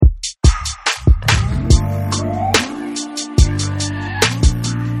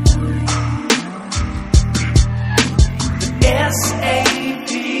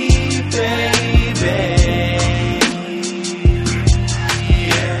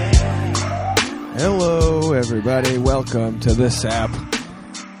everybody. Welcome to this app.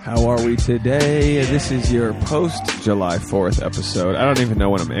 How are we today? This is your post-July 4th episode. I don't even know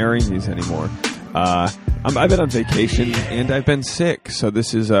when I'm airing these anymore. I've been on vacation, and I've been sick, so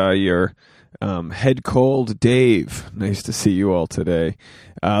this is your head cold Dave. Nice to see you all today.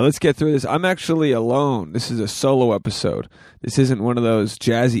 Let's get through this. I'm actually alone. This is a solo episode. This isn't one of those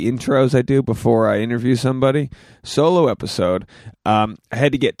jazzy intros I do before I interview somebody. Solo episode. I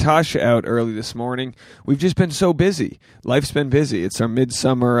had to get Tasha out early this morning. We've just been so busy. Life's been busy. It's our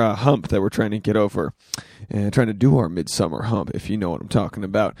midsummer hump that we're trying to get over. And trying to do our midsummer hump, if you know what I'm talking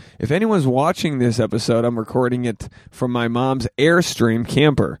about. If anyone's watching this episode, I'm recording it from my mom's Airstream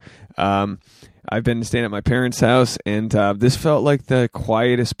camper. I've been staying at my parents' house, and this felt like the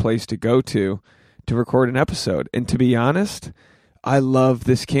quietest place to go to record an episode. And to be honest, I love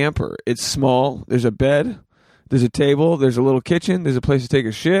this camper. It's small. There's a bed. There's a table. There's a little kitchen. There's a place to take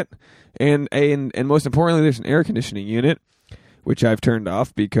a shit. And most importantly, there's an air conditioning unit, which I've turned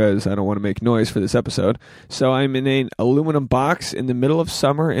off because I don't want to make noise for this episode. So I'm in an aluminum box in the middle of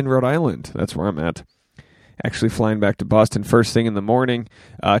summer in Rhode Island. That's where I'm at. Actually flying back to Boston first thing in the morning.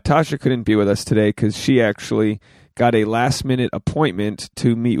 Tasha couldn't be with us today because she actually got a last-minute appointment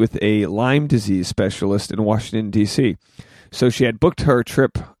to meet with a Lyme disease specialist in Washington, D.C. So she had booked her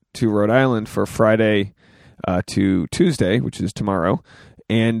trip to Rhode Island for Friday to Tuesday, which is tomorrow,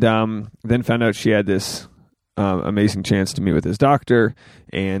 and then found out she had this amazing chance to meet with his doctor,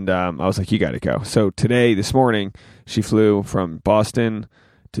 and I was like, you got to go. So today, this morning, she flew from Boston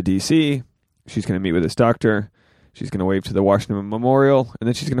to D.C., she's going to meet with his doctor. She's going to wave to the Washington Memorial, and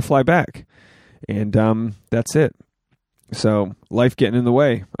then she's going to fly back. And that's it. So life getting in the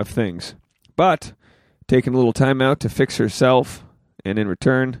way of things. But taking a little time out to fix herself, and in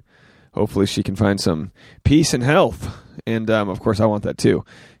return, hopefully she can find some peace and health. And, of course, I want that too,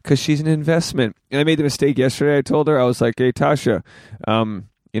 because she's an investment. And I made the mistake yesterday. I told her, I was like, hey, Tasha,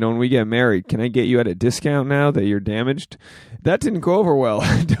 when we get married, can I get you at a discount now that you're damaged? That didn't go over well.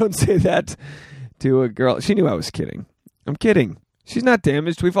 Don't say that to a girl. She knew I was kidding. I'm kidding. She's not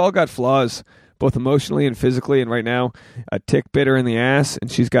damaged. We've all got flaws, both emotionally and physically. And right now, a tick bit her in the ass,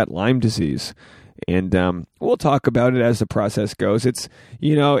 and she's got Lyme disease. And we'll talk about it as the process goes. It's,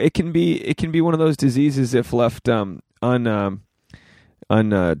 it can be one of those diseases if left what's the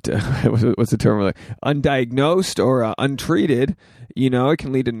term? Undiagnosed or untreated. It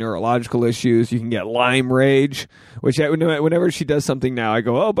can lead to neurological issues. You can get Lyme rage, which whenever she does something now, I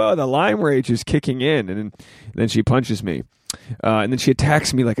go, oh, boy, the Lyme rage is kicking in. And then she punches me. And then she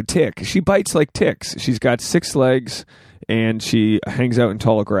attacks me like a tick. She bites like ticks. She's got 6 legs, and she hangs out in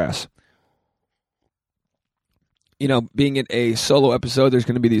tall grass. Being at a solo episode, there's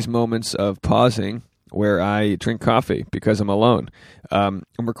going to be these moments of pausing where I drink coffee because I'm alone. I'm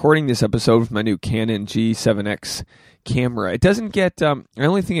recording this episode with my new Canon G7X camera. It doesn't get, I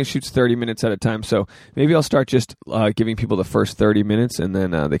only think it shoots 30 minutes at a time, so maybe I'll start just giving people the first 30 minutes, and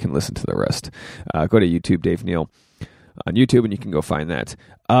then they can listen to the rest. Go to YouTube, Dave Neal, on YouTube, and you can go find that.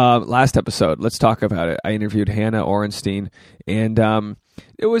 Last episode, let's talk about it. I interviewed Hannah Orenstein, and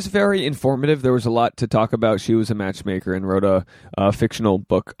it was very informative. There was a lot to talk about. She was a matchmaker and wrote a fictional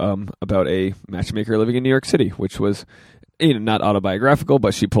book about a matchmaker living in New York City, which was not autobiographical,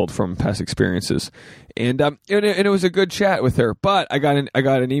 but she pulled from past experiences. And it was a good chat with her. But I got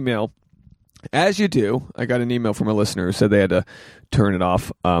an email, as you do. I got an email from a listener who said they had to turn it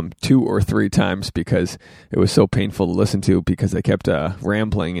off 2 or 3 times because it was so painful to listen to because I kept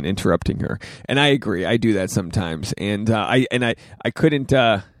rambling and interrupting her. And I agree. I do that sometimes. And I couldn't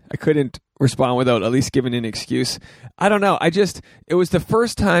respond without at least giving an excuse. I don't know. It was the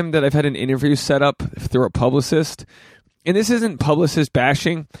first time that I've had an interview set up through a publicist. And this isn't publicist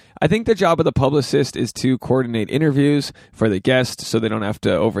bashing. I think the job of the publicist is to coordinate interviews for the guest so they don't have to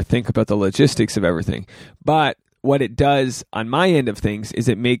overthink about the logistics of everything. But what it does on my end of things is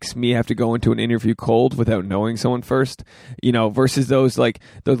it makes me have to go into an interview cold without knowing someone first, versus those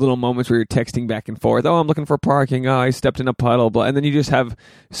little moments where you're texting back and forth. Oh, I'm looking for parking. Oh, I stepped in a puddle. Blah. And then you just have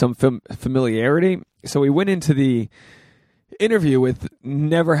some familiarity. So we went into the interview with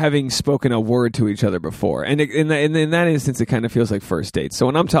never having spoken a word to each other before. And in that instance, it kind of feels like first dates. So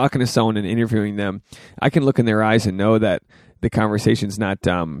when I'm talking to someone and interviewing them, I can look in their eyes and know that the conversation's not,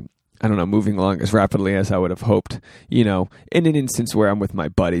 moving along as rapidly as I would have hoped, in an instance where I'm with my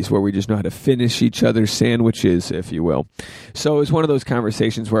buddies, where we just know how to finish each other's sandwiches, if you will. So it was one of those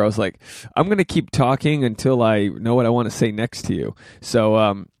conversations where I was like, I'm going to keep talking until I know what I want to say next to you.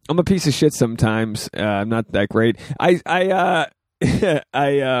 So, I'm a piece of shit sometimes. I'm not that great. I know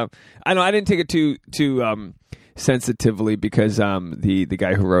I didn't take it too sensitively because the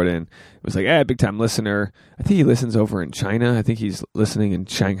guy who wrote in was like, big time listener. I think he listens over in China. I think he's listening in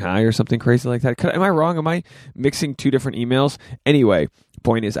Shanghai or something crazy like that. Am I wrong? Am I mixing two different emails? Anyway,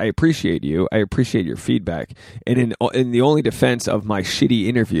 point is, I appreciate you. I appreciate your feedback. And in the only defense of my shitty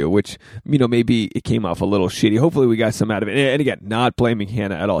interview, which, maybe it came off a little shitty. Hopefully we got some out of it. And again, not blaming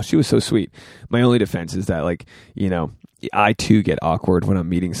Hannah at all. She was so sweet. My only defense is that, I too get awkward when I'm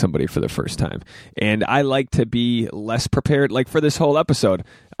meeting somebody for the first time. And I like to be less prepared. Like for this whole episode,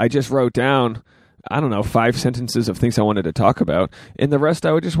 I just wrote down, 5 sentences of things I wanted to talk about. And the rest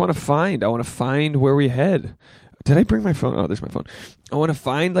I would just want to find. I want to find where we head. Did I bring my phone? Oh, there's my phone. I want to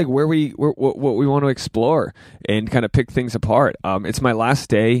find what we want to explore and kind of pick things apart. It's my last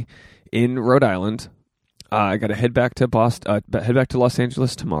day in Rhode Island. I got to head back to Los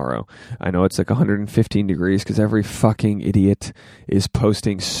Angeles tomorrow. I know it's like 115 degrees because every fucking idiot is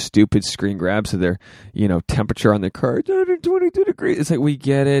posting stupid screen grabs of their, temperature on their car. 122 degrees. It's like, we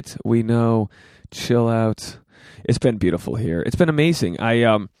get it. We know. Chill out. It's been beautiful here. It's been amazing.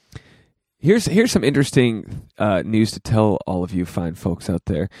 Here's some interesting news to tell all of you fine folks out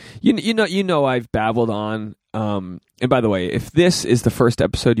there. You know I've babbled on. And by the way, if this is the first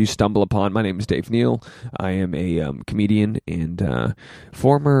episode you stumble upon, my name is Dave Neal. I am a comedian and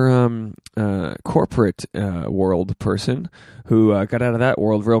former corporate world person who got out of that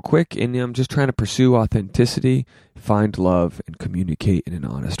world real quick, and I'm just trying to pursue authenticity, find love, and communicate in an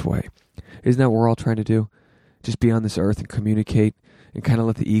honest way. Isn't that what we're all trying to do? Just be on this earth and communicate and kind of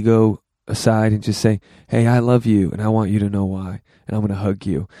let the ego aside and just say, hey, I love you and I want you to know why, and I'm going to hug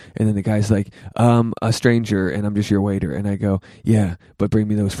you. And then the guy's like, a stranger and I'm just your waiter. And I go, yeah, but bring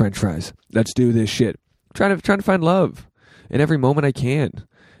me those French fries. Let's do this shit. I'm trying to find love in every moment I can.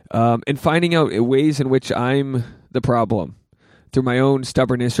 And finding out ways in which I'm the problem through my own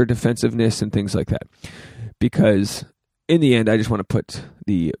stubbornness or defensiveness and things like that. Because in the end, I just want to put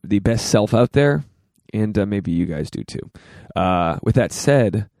the best self out there, and maybe you guys do too. With that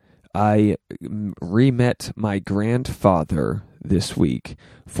said, I re-met my grandfather this week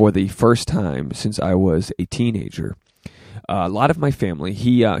for the first time since I was a teenager. A lot of my family,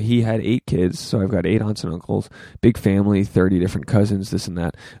 he had 8 kids, so I've got 8 aunts and uncles, big family, 30 different cousins, this and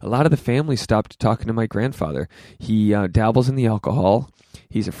that. A lot of the family stopped talking to my grandfather. He dabbles in the alcohol.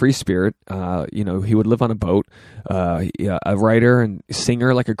 He's a free spirit. He would live on a boat, a writer and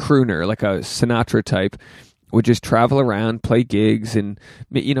singer, like a crooner, like a Sinatra type. Would just travel around, play gigs, and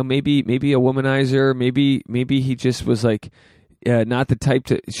maybe a womanizer. Maybe he just was like not the type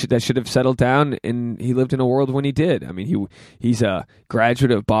that should have settled down, and he lived in a world when he did. I mean, he's a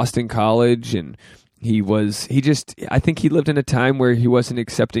graduate of Boston College, and I think he lived in a time where he wasn't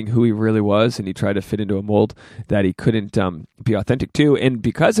accepting who he really was, and he tried to fit into a mold that he couldn't be authentic to, and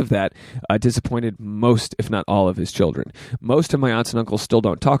because of that, disappointed most, if not all, of his children. Most of my aunts and uncles still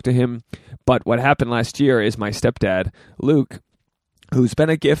don't talk to him, but what happened last year is my stepdad, Luke, who's been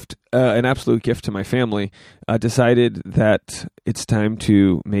a gift, an absolute gift to my family, decided that it's time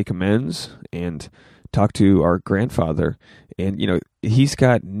to make amends and talk to our grandfather. And, he's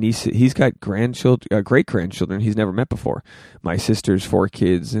got grandchildren, great-grandchildren he's never met before. My sister's 4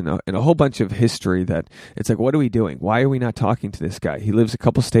 kids and a whole bunch of history that it's like, what are we doing? Why are we not talking to this guy? He lives a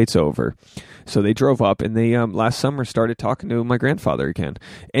couple states over. So they drove up and they last summer started talking to my grandfather again.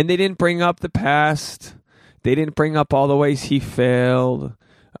 And they didn't bring up the past. They didn't bring up all the ways he failed,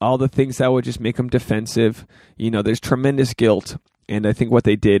 all the things that would just make him defensive. There's tremendous guilt. And I think what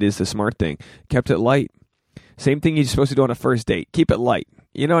they did is the smart thing. Kept it light. Same thing you're supposed to do on a first date. Keep it light.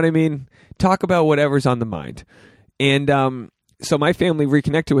 You know what I mean? Talk about whatever's on the mind. And so my family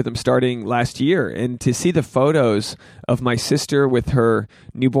reconnected with him starting last year. And to see the photos of my sister with her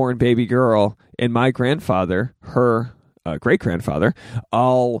newborn baby girl and my grandfather, her great-grandfather,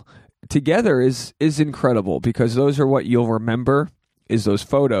 all together is incredible, because those are what you'll remember, is those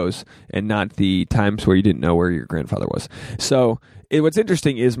photos and not the times where you didn't know where your grandfather was. So what's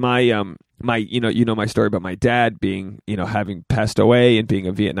interesting is my my story about my dad being, having passed away and being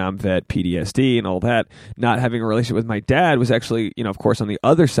a Vietnam vet, PTSD and all that, not having a relationship with my dad was actually, of course, on the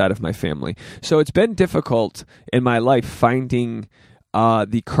other side of my family. So it's been difficult in my life finding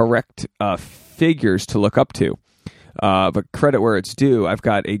the correct figures to look up to. But credit where it's due, I've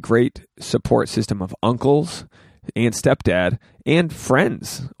got a great support system of uncles and stepdad and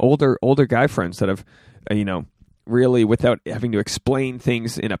friends, older guy friends that have, really, without having to explain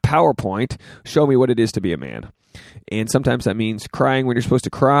things in a PowerPoint, show me what it is to be a man. And sometimes that means crying when you're supposed to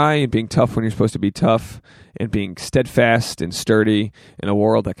cry and being tough when you're supposed to be tough and being steadfast and sturdy in a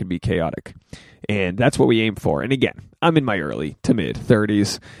world that can be chaotic. And that's what we aim for. And again, I'm in my early to mid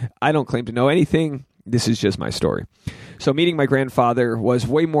 30s. I don't claim to know anything. this is just my story. So meeting my grandfather was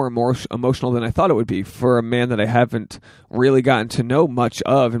way more emotional than I thought it would be for a man that I haven't really gotten to know much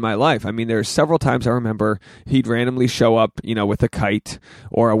of in my life. I mean, there's several times I remember he'd randomly show up, with a kite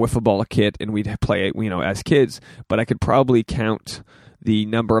or a wiffle ball kit, and we'd play it, as kids. But I could probably count the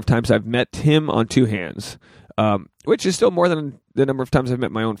number of times I've met him on two hands, which is still more than the number of times I've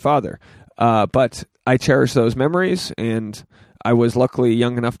met my own father. But I cherish those memories, and I was luckily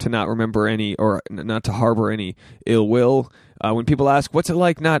young enough to not remember any, or not to harbor any ill will. When people ask, what's it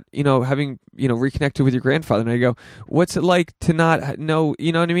like not, having, reconnected with your grandfather? And I go, what's it like to not know,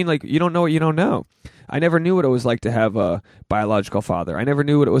 you know what I mean? Like, you don't know what you don't know. I never knew what it was like to have a biological father. I never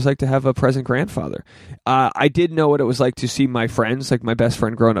knew what it was like to have a present grandfather. I did know what it was like to see my friends, like my best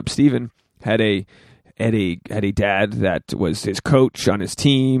friend growing up, Steven, had a dad that was his coach on his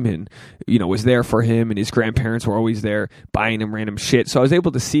team and, was there for him, and his grandparents were always there buying him random shit. So I was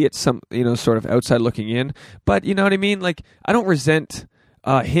able to see it sort of outside looking in. But you know what I mean? Like, I don't resent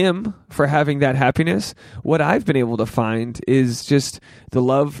him for having that happiness. What I've been able to find is just the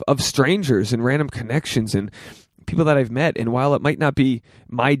love of strangers and random connections and people that I've met. And while it might not be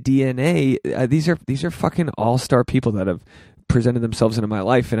my DNA, these are fucking all-star people that have presented themselves into my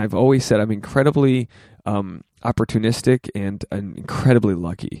life. And I've always said I'm incredibly opportunistic and incredibly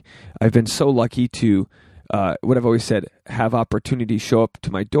lucky. I've been so lucky to, what I've always said, have opportunities show up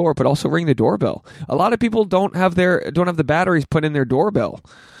to my door, but also ring the doorbell. A lot of people don't have the batteries put in their doorbell.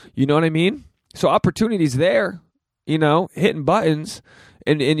 You know what I mean? So opportunities there, hitting buttons,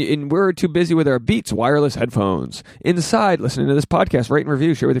 and we're too busy with our Beats wireless headphones inside listening to this podcast, rate and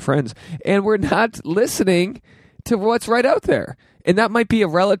review, share with your friends, and we're not listening to what's right out there. And that might be a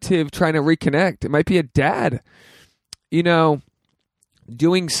relative trying to reconnect. It might be a dad,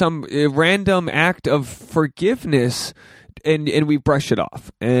 doing some random act of forgiveness, and we brush it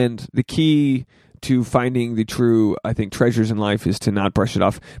off. And the key to finding the true, I think, treasures in life is to not brush it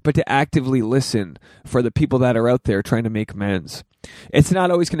off, but to actively listen for the people that are out there trying to make amends. It's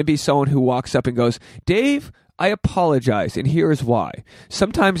not always going to be someone who walks up and goes, Dave, I apologize, and here's why.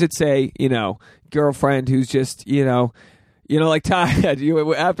 Sometimes it's a, girlfriend who's just, like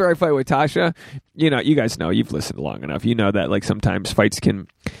Tasha, after I fight with Tasha, you guys know, you've listened long enough. You know that, like, sometimes fights can,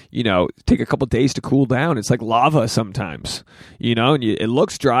 take a couple days to cool down. It's like lava sometimes, and it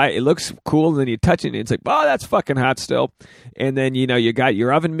looks dry, it looks cool, and then you touch it, and it's like, oh, that's fucking hot still. And then, you got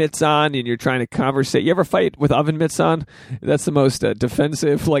your oven mitts on, and you're trying to conversate. You ever fight with oven mitts on? That's the most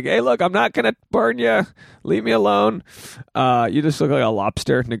defensive, like, hey, look, I'm not going to burn you. Leave me alone. You just look like a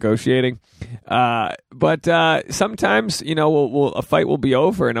lobster negotiating. But sometimes, a fight will be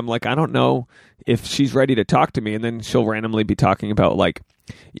over, and I'm like, I don't know if she's ready to talk to me, and then she'll randomly be talking about, like,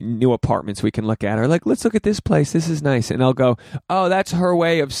 new apartments we can look at, or like, let's look at this place, this is nice, and I'll go, oh, that's her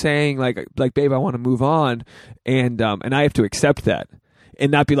way of saying, like babe, I want to move on, and I have to accept that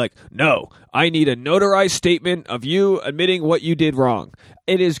and not be like, no, I need a notarized statement of you admitting what you did wrong.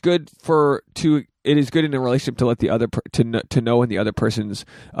 It is good in a relationship to let the other to know when the other person's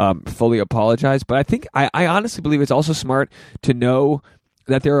fully apologize. But I think I honestly believe it's also smart to know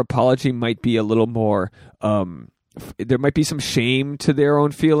that their apology might be a little more. There might be some shame to their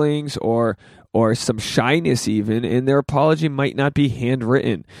own feelings, or some shyness even, and their apology might not be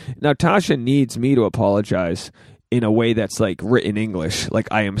handwritten. Now, Tasha needs me to apologize in a way that's like written English, like,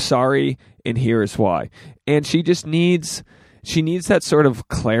 I am sorry, and here's why. And she just needs that sort of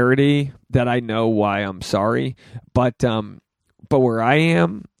clarity that I know why I'm sorry. But where I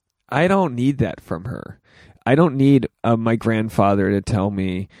am, I don't need that from her. I don't need my grandfather to tell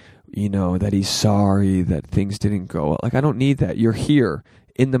me, that he's sorry that things didn't go. Like, I don't need that. You're here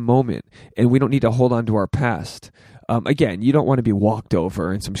in the moment, and we don't need to hold on to our past. Again, you don't want to be walked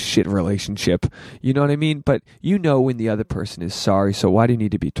over in some shit relationship. You know what I mean? But when the other person is sorry, so why do you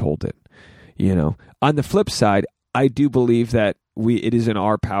need to be told it? On the flip side, I do believe that it is in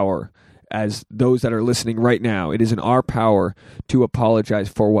our power, as those that are listening right now, it is in our power to apologize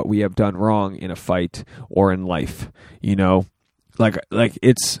for what we have done wrong in a fight or in life. Like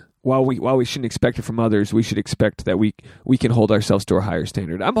it's, while we shouldn't expect it from others, we should expect that we can hold ourselves to a higher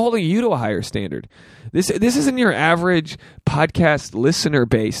standard. I'm holding you to a higher standard. This isn't your average podcast listener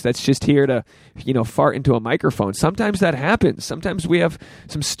base that's just here to, fart into a microphone. Sometimes that happens. Sometimes we have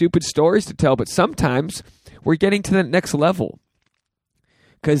some stupid stories to tell, but sometimes we're getting to the next level,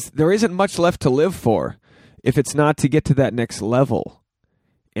 because there isn't much left to live for if it's not to get to that next level.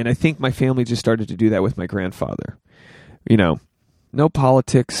 And I think my family just started to do that with my grandfather. No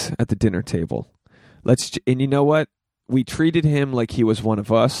politics at the dinner table. And you know what? we treated him like he was one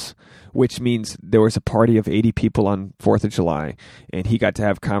of us, which means there was a party of 80 people on 4th of July, and he got to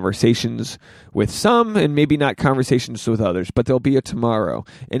have conversations with some and maybe not conversations with others, but there'll be a tomorrow.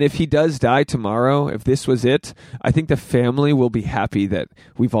 And if he does die tomorrow, if this was it, I think the family will be happy that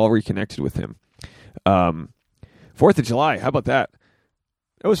we've all reconnected with him. 4th of July, how about that?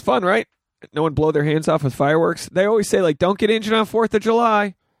 It was fun, right? No one blow their hands off with fireworks. They always say, like, don't get injured on 4th of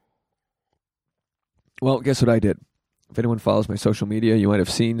July. Well, guess what I did? If anyone follows my social media, you might have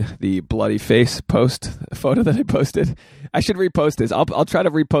seen the bloody face photo that I posted. I should repost this. I'll try to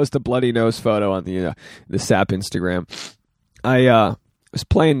repost the bloody nose photo on the SAP Instagram. I was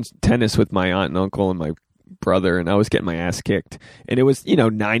playing tennis with my aunt and uncle and my brother, and I was getting my ass kicked. And it was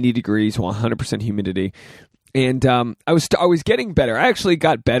 90 degrees, 100% humidity. And I was getting better. I actually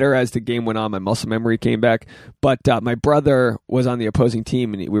got better as the game went on. My muscle memory came back. But my brother was on the opposing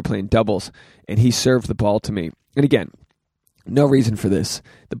team, and we were playing doubles, and he served the ball to me. And again, no reason for this.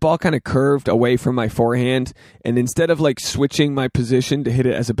 The ball kind of curved away from my forehand, and instead of like switching my position to hit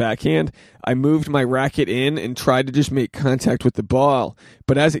it as a backhand, I moved my racket in and tried to just make contact with the ball.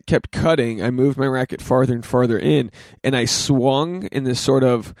 But as it kept cutting, I moved my racket farther and farther in, and I swung in this sort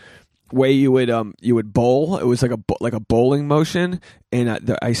of way you would bowl. It was like a bowling motion,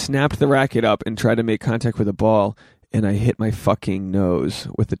 and I snapped the racket up and tried to make contact with the ball, and I hit my fucking nose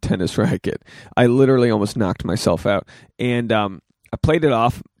with the tennis racket. I literally almost knocked myself out. And I played it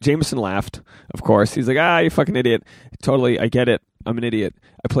off. Jameson laughed, of course. He's like, you fucking idiot. Totally, I get it. I'm an idiot.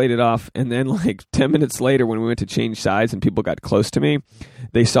 I played it off. And then like 10 minutes later, when we went to change sides and people got close to me,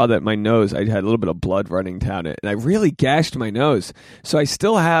 they saw that my nose, I had a little bit of blood running down it. And I really gashed my nose. So I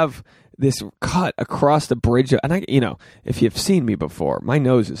still have this cut across the bridge. And if you've seen me before, my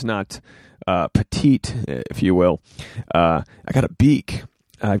nose is not petite, if you will. I got a beak.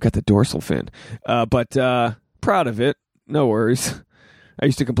 I've got the dorsal fin. But proud of it. No worries. I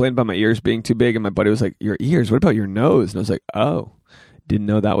used to complain about my ears being too big, and my buddy was like, your ears? What about your nose? And I was like, oh, didn't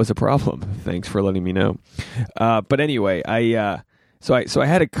know that was a problem. Thanks for letting me know. But anyway, So I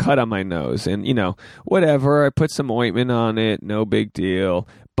had a cut on my nose, and whatever. I put some ointment on it, no big deal.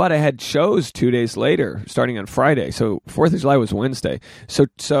 But I had shows 2 days later, starting on Friday. So 4th of July was Wednesday. So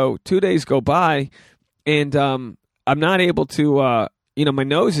 2 days go by, and I'm not able to. My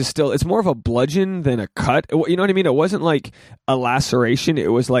nose is still. It's more of a bludgeon than a cut. You know what I mean? It wasn't like a laceration.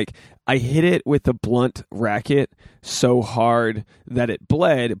 It was like I hit it with a blunt racket so hard that it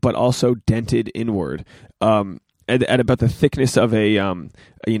bled, but also dented inward. At about the thickness of a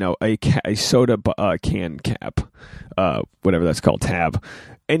soda can cap, whatever that's called, tab.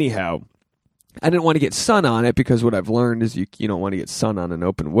 Anyhow, I didn't want to get sun on it because what I've learned is you don't want to get sun on an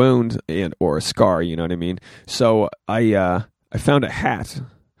open wound or a scar. You know what I mean? So I found a hat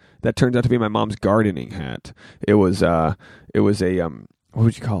that turned out to be my mom's gardening hat. It was a what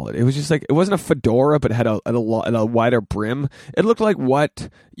would you call it? It was just like, it wasn't a fedora, but it had a wider brim. It looked like what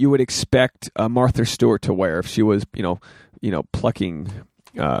you would expect Martha Stewart to wear if she was, plucking,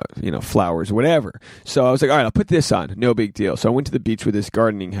 flowers, whatever. So I was like, all right, I'll put this on. No big deal. So I went to the beach with this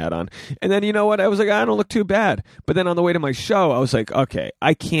gardening hat on. And then, you know what? I was like, I don't look too bad. But then on the way to my show, I was like, okay,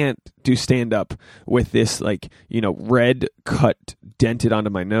 I can't do stand-up with this, red cut dented onto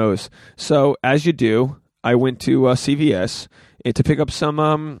my nose. So as you do, I went to CVS to pick up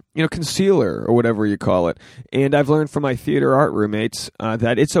some, concealer or whatever you call it. And I've learned from my theater art roommates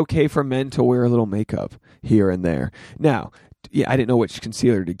that it's okay for men to wear a little makeup here and there. Now, I didn't know which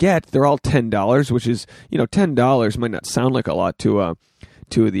concealer to get. They're all $10, which is, $10 might not sound like a lot to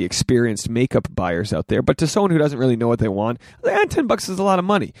the experienced makeup buyers out there, but to someone who doesn't really know what they want, $10 is a lot of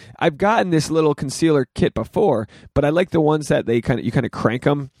money. I've gotten this little concealer kit before, but I like the ones that you kind of crank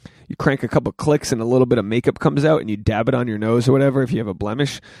them. You crank a couple clicks and a little bit of makeup comes out and you dab it on your nose or whatever if you have a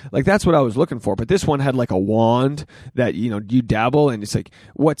blemish. Like, that's what I was looking for. But this one had like a wand that, you dabble, and it's like,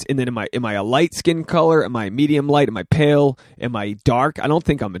 and then am I a light skin color? Am I medium light? Am I pale? Am I dark? I don't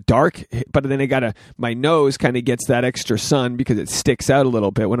think I'm a dark, but then my nose kind of gets that extra sun because it sticks out a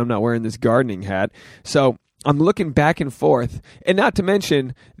little bit when I'm not wearing this gardening hat. So I'm looking back and forth, and not to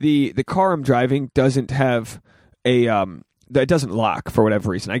mention the car I'm driving doesn't have it doesn't lock for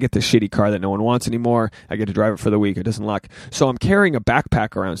whatever reason. I get this shitty car that no one wants anymore. I get to drive it for the week. It doesn't lock. So I'm carrying a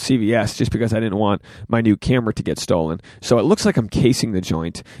backpack around CVS just because I didn't want my new camera to get stolen. So it looks like I'm casing the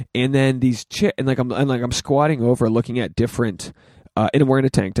joint. And then I'm squatting over looking at different and I'm wearing a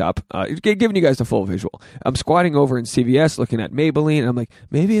tank top, giving you guys the full visual. I'm squatting over in CVS looking at Maybelline, and I'm like,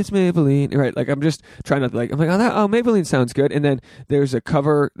 maybe it's Maybelline, right? Like, I'm just trying to, I'm like, Maybelline sounds good. And then there's the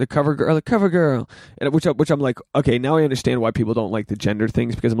cover girl, and which I'm like, okay, now I understand why people don't like the gender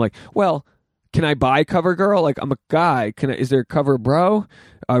things, because I'm like, well, can I buy CoverGirl? Like, I'm a guy. Is there Cover Bro?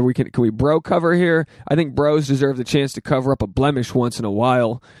 Can we bro cover here? I think bros deserve the chance to cover up a blemish once in a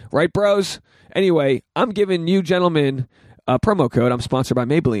while. Right, bros? Anyway, I'm giving you gentlemen a promo code. I'm sponsored by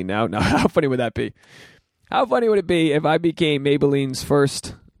Maybelline now. Now, how funny would that be? How funny would it be if I became Maybelline's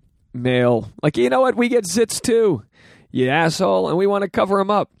first male? Like, you know what? We get zits too, you asshole, and we want to cover them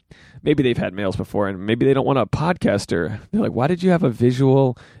up. Maybe they've had males before, and maybe they don't want a podcaster. They're like, why did you have a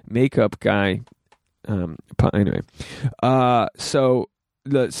visual makeup guy? Anyway, so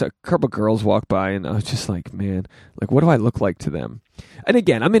a couple girls walked by, and I was just like, man, like, what do I look like to them? And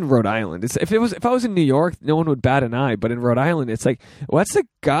again, I'm in Rhode Island. If I was in New York, no one would bat an eye. But in Rhode Island, it's like, what's a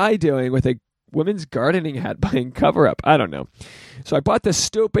guy doing with a women's gardening hat buying cover up? I don't know. So I bought this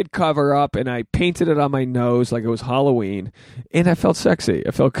stupid cover up, and I painted it on my nose like it was Halloween, and I felt sexy.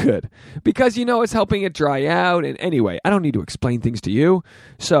 I felt good because it's helping it dry out. And anyway, I don't need to explain things to you.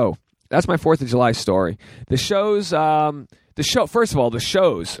 So that's my 4th of July story. The shows. First of all, the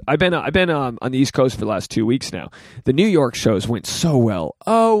shows. I've been on the East Coast for the last 2 weeks now. The New York shows went so well.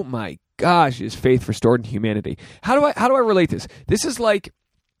 Oh my gosh, is faith restored in humanity? How do I relate this? This is like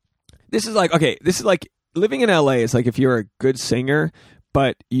living in LA is like if you're a good singer,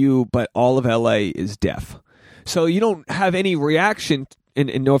 but all of LA is deaf. So you don't have any reaction.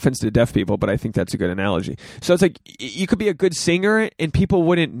 And no offense to deaf people, but I think that's a good analogy. So it's like you could be a good singer and people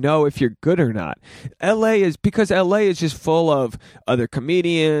wouldn't know if you're good or not. Because LA is just full of other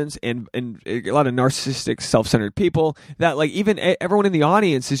comedians and a lot of narcissistic, self-centered people that like even everyone in the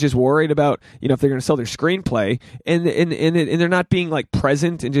audience is just worried about, if they're going to sell their screenplay and they're not being like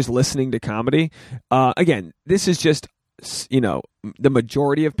present and just listening to comedy. Again, this is just, the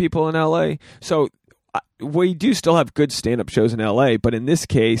majority of people in LA. So we do still have good stand-up shows in LA, but in this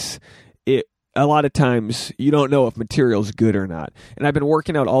case, a lot of times you don't know if material's good or not. And I've been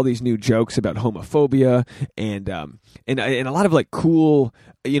working out all these new jokes about homophobia and a lot of like cool,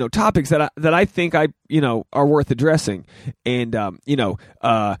 topics that I think are worth addressing. And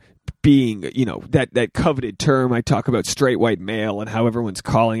being, that coveted term, I talk about straight white male and how everyone's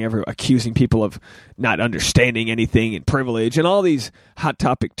accusing people of not understanding anything and privilege and all these hot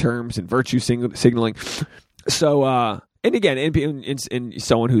topic terms and virtue signaling. So, and again, and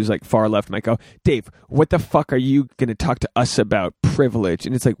someone who's like far left might go, Dave, what the fuck are you going to talk to us about privilege?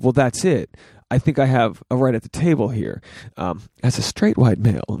 And it's like, well, that's it. I think I have a right at the table here. As a straight white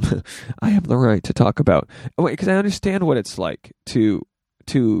male, I have the right to talk about, because I understand what it's like to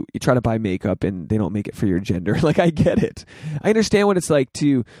you try to buy makeup and they don't make it for your gender. Like, I get it. I understand what it's like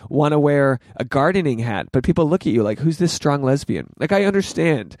to want to wear a gardening hat, but people look at you like, who's this strong lesbian? Like, I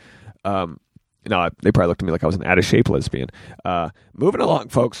understand. No, they probably looked at me like I was an out-of-shape lesbian. Moving along,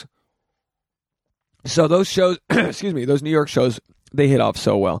 folks. So those shows, those New York shows, they hit off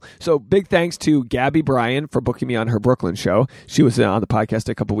so well. So big thanks to Gabby Bryan for booking me on her Brooklyn show. She was on the podcast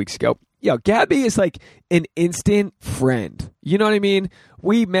a couple weeks ago. Yo, Gabby is like an instant friend. You know what I mean?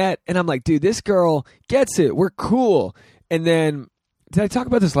 We met, and I'm like, dude, this girl gets it. We're cool. And then, did I talk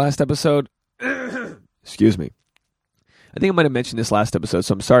about this last episode? Excuse me. I think I might have mentioned this last episode,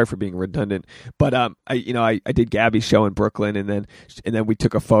 so I'm sorry for being redundant. But I did Gabby's show in Brooklyn, and then we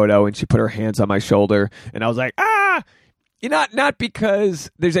took a photo, and she put her hands on my shoulder, and I was like, ah! Not because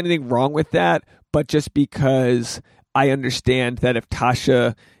there's anything wrong with that, but just because I understand that if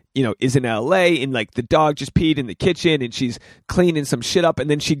Tasha, is in LA and like the dog just peed in the kitchen and she's cleaning some shit up, and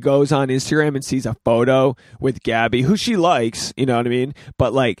then she goes on Instagram and sees a photo with Gabby, who she likes, you know what I mean?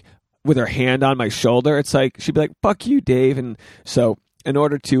 But like with her hand on my shoulder, it's like, she'd be like, fuck you, Dave. And so in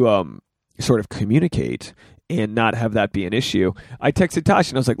order to sort of communicate and not have that be an issue, I texted Tasha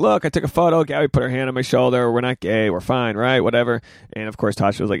and I was like, look, I took a photo. Gabby put her hand on my shoulder. We're not gay. We're fine, right? Whatever. And of course,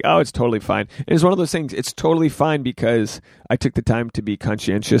 Tasha was like, oh, it's totally fine. And it's one of those things. It's totally fine because I took the time to be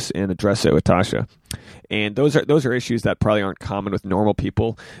conscientious and address it with Tasha. And those are issues that probably aren't common with normal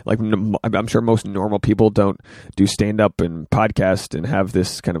people. Like, I'm sure most normal people don't do stand-up and podcast and have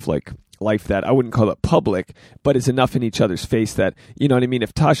this kind of like life that I wouldn't call it public, but is enough in each other's face that, you know what I mean?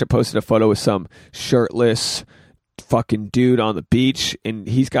 If Tasha posted a photo with some shirtless fucking dude on the beach and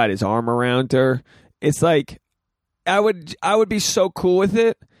he's got his arm around her, it's like, I would be so cool with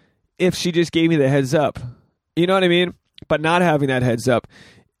it if she just gave me the heads up. You know what I mean? But not having that heads up,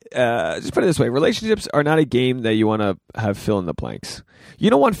 just put it this way, relationships are not a game that you want to have fill in the blanks. You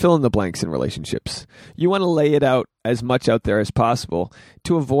don't want fill in the blanks in relationships. You want to lay it out as much out there as possible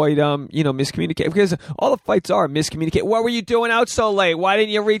to avoid, miscommunication. Because all the fights are miscommunicate. What were you doing out so late? Why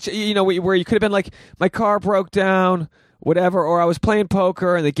didn't you reach, where you could have been like, my car broke down. whatever, or I was playing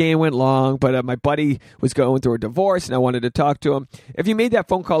poker and the game went long, but my buddy was going through a divorce and I wanted to talk to him. If you made that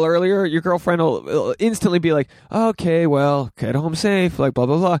phone call earlier, your girlfriend will instantly be like, okay, well, get home safe, like blah,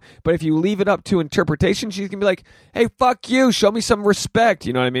 blah, blah. But if you leave it up to interpretation, she's going to be like, hey, fuck you, show me some respect.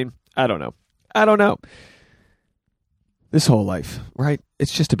 You know what I mean? I don't know. This whole life, right?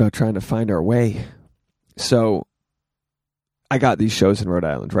 It's just about trying to find our way. So I got these shows in Rhode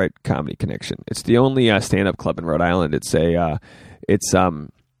Island, right? Comedy Connection. It's the only stand-up club in Rhode Island. It's in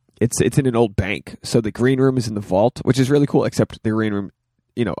an old bank. So the green room is in the vault, which is really cool, except the green room,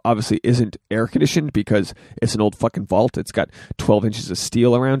 obviously isn't air conditioned because it's an old fucking vault. It's got 12 inches of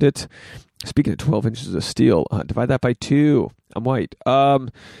steel around it. Speaking of 12 inches of steel, divide that by 2. I'm white.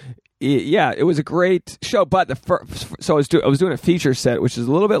 It was a great show, but I was doing a feature set, which is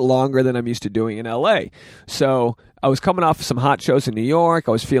a little bit longer than I'm used to doing in LA. So I was coming off some hot shows in New York.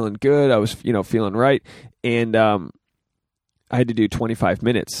 I was feeling good. I was, feeling right. And I had to do 25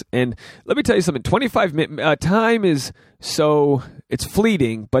 minutes. And let me tell you something. 25 minute time is it's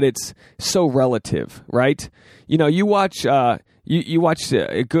fleeting, but it's so relative, right? You watch you watch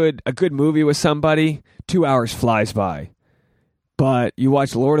a good movie with somebody, 2 hours flies by. But you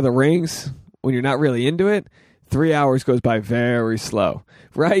watch Lord of the Rings when you're not really into it, 3 hours goes by very slow,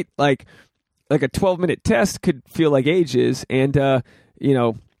 right? Like a 12-minute test could feel like ages, and an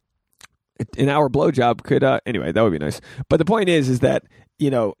hour blowjob could. Anyway, that would be nice. But the point is that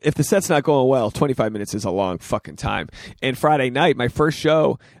if the set's not going well, 25 minutes is a long fucking time. And Friday night, my first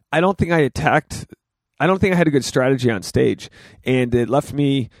show, I don't think I had a good strategy on stage, and it left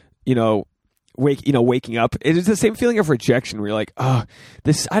me, waking up. It is the same feeling of rejection where you're like, I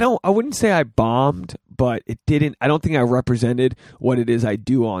wouldn't say I bombed, but I don't think I represented what it is I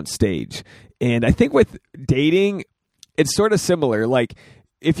do on stage. And I think with dating, it's sort of similar. Like,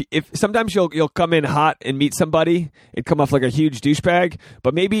 if sometimes you'll come in hot and meet somebody and come off like a huge douchebag,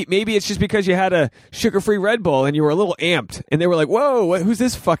 but maybe it's just because you had a sugar-free Red Bull and you were a little amped and they were like, whoa, who's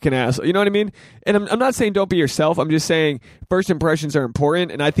this fucking asshole? You know what I mean? And I'm not saying don't be yourself. I'm just saying first impressions are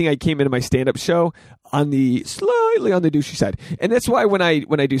important. And I think I came into my stand-up show slightly on the douchey side. And that's why when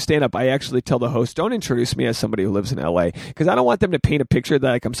I do stand-up, I actually tell the host, don't introduce me as somebody who lives in LA, because I don't want them to paint a picture that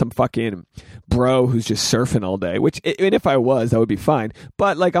like I'm some fucking bro who's just surfing all day, which, and if I was, that would be fine.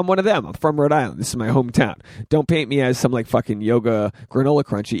 But like, I'm one of them. I'm from Rhode Island. This is my hometown. Don't paint me as some like fucking yoga granola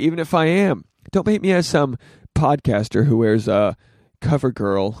crunchy, even if I am. Don't paint me as some podcaster who wears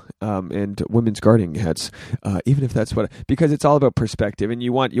CoverGirl and women's gardening hats, even if that's because it's all about perspective, and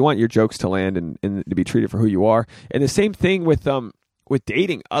you want your jokes to land and to be treated for who you are. And the same thing with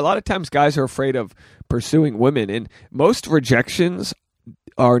dating. A lot of times guys are afraid of pursuing women, and most rejections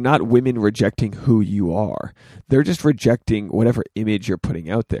are not women rejecting who you are. They're just rejecting whatever image you're putting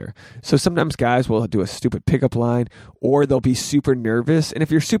out there. So sometimes guys will do a stupid pickup line, or they'll be super nervous. And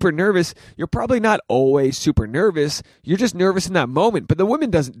if you're super nervous, you're probably not always super nervous. You're just nervous in that moment. But the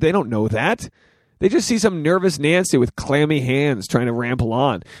women they don't know that. They just see some nervous Nancy with clammy hands trying to ramble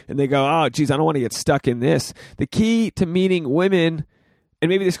on. And they go, oh, geez, I don't want to get stuck in this. The key to meeting women, and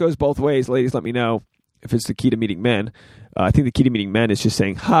maybe this goes both ways, ladies, let me know if it's the key to meeting men. I think the key to meeting men is just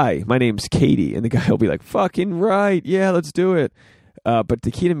saying, hi, my name's Katie. And the guy will be like, fucking right. Yeah, let's do it. But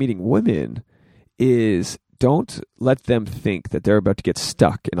the key to meeting women is don't let them think that they're about to get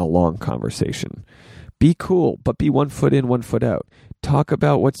stuck in a long conversation. Be cool, but be 1 foot in, 1 foot out. Talk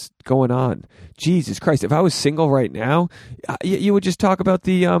about what's going on. Jesus Christ. If I was single right now, you would just talk about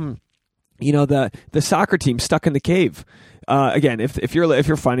the soccer team stuck in the cave. Again, if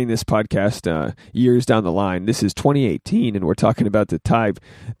you're finding this podcast years down the line, this is 2018, and we're talking about the tie.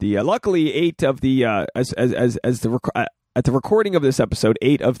 Luckily 8 of the at the recording of this episode,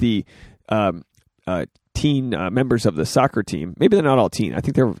 8 of the teen members of the soccer team. Maybe they're not all teen. I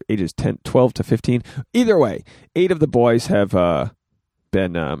think they're ages 12 to 15. Either way, 8 of the boys have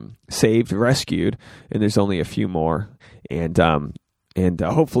been saved, rescued, and there's only a few more, and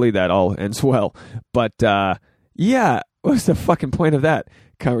hopefully that all ends well. But what's the fucking point of that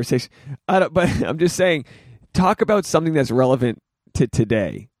conversation? But I'm just saying, talk about something that's relevant to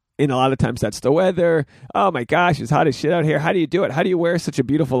today. And a lot of times that's the weather. Oh my gosh, it's hot as shit out here. How do you do it? How do you wear such a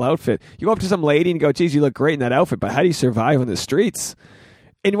beautiful outfit? You go up to some lady and go, geez, you look great in that outfit, but how do you survive on the streets?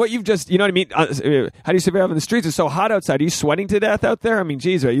 And what you've just, you know what I mean? How do you survive on the streets? It's so hot outside. Are you sweating to death out there? I mean,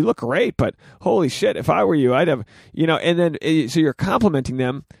 geez, you look great, but holy shit, if I were you, I'd have, and then, so you're complimenting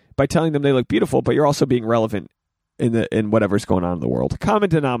them by telling them they look beautiful, but you're also being relevant in whatever's going on in the world. Common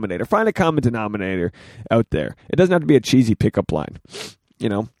denominator. Find a common denominator out there. It doesn't have to be a cheesy pickup line.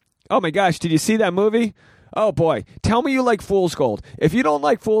 Oh my gosh, did you see that movie? oh boy, tell me you like Fool's Gold. If you don't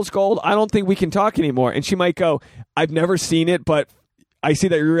like Fool's Gold, I don't think we can talk anymore. And she might go, I've never seen it, but I see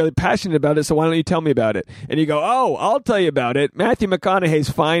that you're really passionate about it, so why don't you tell me about it? And you go, oh, I'll tell you about it. Matthew McConaughey's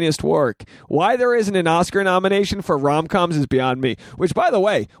finest work. Why there isn't an Oscar nomination for rom-coms is beyond me. Which, by the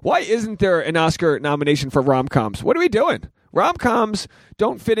way, why isn't there an Oscar nomination for rom-coms? What are we doing? Rom-coms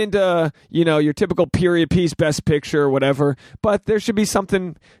don't fit into, your typical period piece, best picture, whatever. But there should be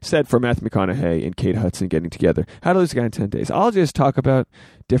something said for Matthew McConaughey and Kate Hudson getting together. How to Lose a Guy in 10 Days. I'll just talk about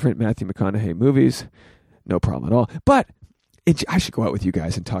different Matthew McConaughey movies. No problem at all. But I should go out with you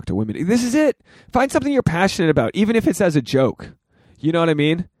guys and talk to women. This is it. Find something you're passionate about, even if it's as a joke. You know what I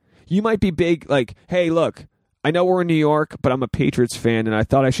mean? You might be big, like, hey, look, I know we're in New York, but I'm a Patriots fan, and I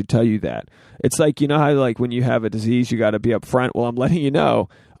thought I should tell you that. It's like, you know how, like, when you have a disease, you got to be up front? Well, I'm letting you know,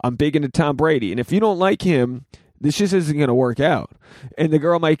 I'm big into Tom Brady, and if you don't like him, this just isn't going to work out. And the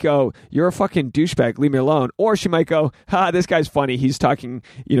girl might go, you're a fucking douchebag, leave me alone. Or she might go, this guy's funny. He's talking,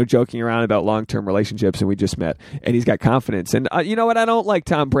 joking around about long-term relationships and we just met. And he's got confidence. And you know what? I don't like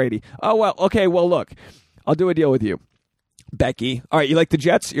Tom Brady. Oh, well, okay, well, look, I'll do a deal with you. Becky. All right, you like the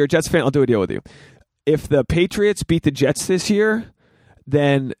Jets? You're a Jets fan? I'll do a deal with you. If the Patriots beat the Jets this year,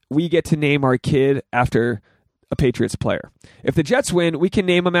 then we get to name our kid after a Patriots player. If the Jets win, we can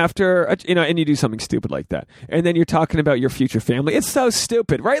name them after, and you do something stupid like that. And then you're talking about your future family. It's so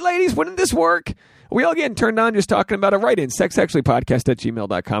stupid. Right, ladies? Wouldn't this work? We all getting turned on just talking about it. Write in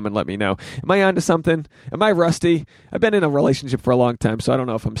sexactuallypodcast@gmail.com and let me know. Am I onto something? Am I rusty? I've been in a relationship for a long time, so I don't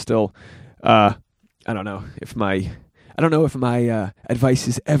know if I'm still, I don't know if my advice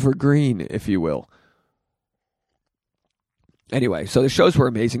is evergreen, if you will. Anyway, so the shows were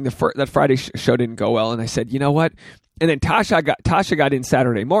amazing. That Friday show didn't go well, and I said, you know what? And then Tasha got in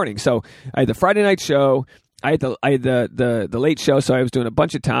Saturday morning. So I had the Friday night show. I had the late show, so I was doing a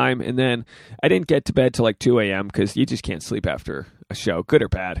bunch of time, and then I didn't get to bed till like 2 a.m. because you just can't sleep after a show, good or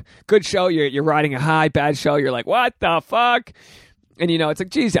bad. Good show, you're riding a high. Bad show, you're like, what the fuck? And it's like,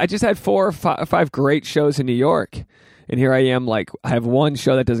 geez, I just had 4 or 5 great shows in New York. And here I am, like, I have one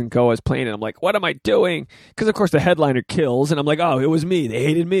show that doesn't go as planned, and I'm like, what am I doing? Because, of course, the headliner kills, and I'm like, oh, it was me. They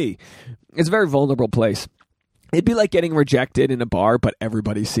hated me. It's a very vulnerable place. It'd be like getting rejected in a bar, but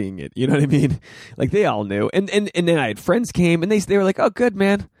everybody's seeing it. You know what I mean? Like, they all knew. And then I had friends came, and they were like, oh, good,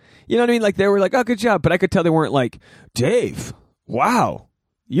 man. You know what I mean? Like, they were like, oh, good job. But I could tell they weren't like, Dave, wow,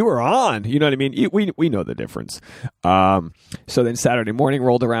 you were on. You know what I mean? We know the difference. So then Saturday morning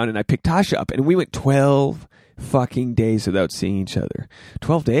rolled around, and I picked Tasha up, and we went 12 fucking days without seeing each other.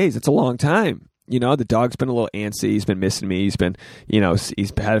 12 days. It's a long time. The dog's been a little antsy. He's been missing me. He's been,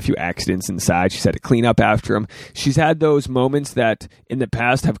 he's had a few accidents inside. She's had to clean up after him. She's had those moments that in the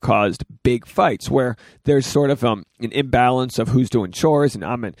past have caused big fights where there's sort of an imbalance of who's doing chores, and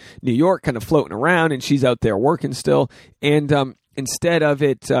I'm in New York kind of floating around and she's out there working still. And instead of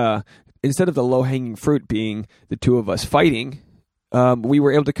the low-hanging fruit being the two of us fighting, we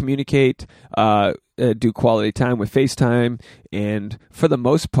were able to communicate, do quality time with FaceTime, and for the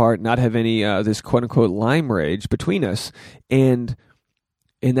most part, not have any this quote-unquote lime rage between us. And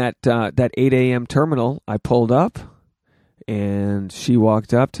in that 8 a.m. terminal, I pulled up, and she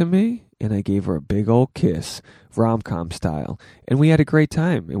walked up to me, and I gave her a big old kiss, rom-com style. And we had a great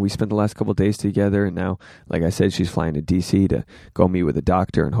time, and we spent the last couple of days together, and now, like I said, she's flying to D.C. to go meet with a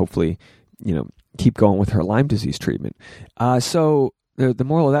doctor and hopefully, keep going with her Lyme disease treatment. So the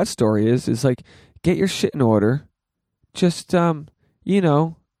moral of that story is like, get your shit in order. Just,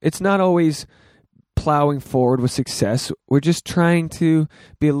 it's not always plowing forward with success. We're just trying to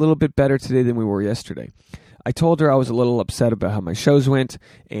be a little bit better today than we were yesterday. I told her I was a little upset about how my shows went,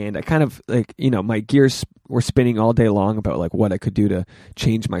 and I kind of my gears were spinning all day long about like what I could do to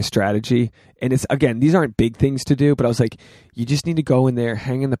change my strategy. And it's, again, these aren't big things to do, but I was like, you just need to go in there,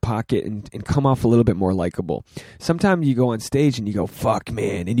 hang in the pocket, and come off a little bit more likable. Sometimes you go on stage and you go, fuck,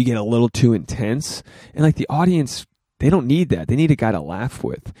 man, and you get a little too intense. And like the audience, they don't need that. They need a guy to laugh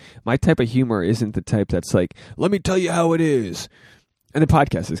with. My type of humor isn't the type that's like, let me tell you how it is. And the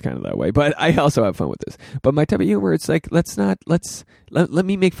podcast is kind of that way, but I also have fun with this. But my type of humor, it's like, let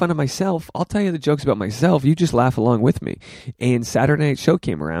me make fun of myself. I'll tell you the jokes about myself. You just laugh along with me. And Saturday night show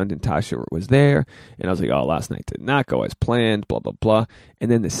came around, and Tasha was there, and I was like, oh, last night did not go as planned, blah, blah, blah. And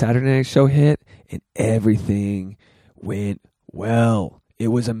then the Saturday night show hit, and everything went well. It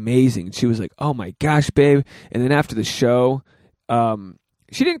was amazing. She was like, oh my gosh, babe. And then after the show,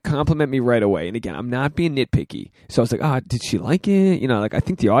 she didn't compliment me right away. And again, I'm not being nitpicky. So I was like, did she like it? Like I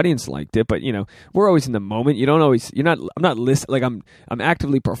think the audience liked it, but we're always in the moment. I'm not listening. Like I'm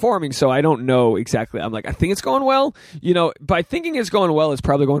actively performing. So I don't know exactly. I'm like, I think it's going well. By thinking it's going well, it's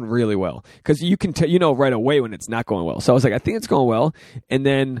probably going really well. Cause you can tell, right away when it's not going well. So I was like, I think it's going well. And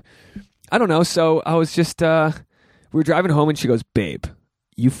then I don't know. So I was just, we were driving home and she goes, babe,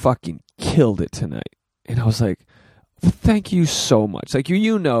 you fucking killed it tonight. And I was like, well, thank you so much. Like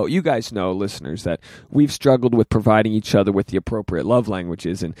you guys know, listeners, that we've struggled with providing each other with the appropriate love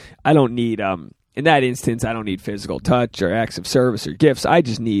languages. And I don't need, in that instance, I don't need physical touch or acts of service or gifts. I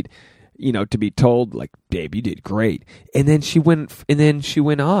just need, to be told like, babe, you did great. And then she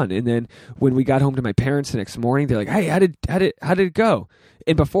went on. And then when we got home to my parents the next morning, they're like, hey, how did it go?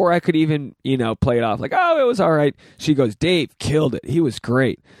 And before I could even, play it off like, oh, it was all right, she goes, Dave killed it. He was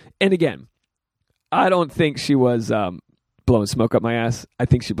great. And again, I don't think she was blowing smoke up my ass. I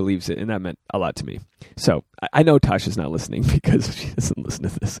think she believes it, and that meant a lot to me. So I know Tasha's not listening because she doesn't listen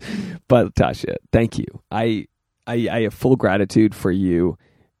to this. But Tasha, thank you. I have full gratitude for you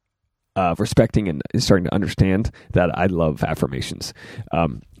respecting and starting to understand that I love affirmations.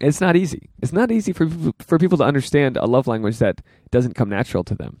 It's not easy. It's not easy for people to understand a love language that doesn't come natural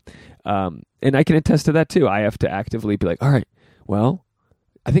to them. And I can attest to that too. I have to actively be like, all right, well,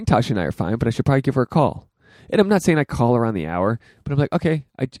 I think Tasha and I are fine, but I should probably give her a call. And I'm not saying I call her on the hour, but I'm like, okay,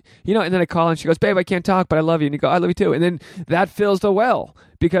 and then I call and she goes, babe, I can't talk, but I love you. And you go, I love you too. And then that fills the well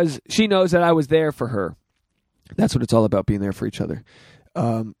because she knows that I was there for her. That's what it's all about, being there for each other.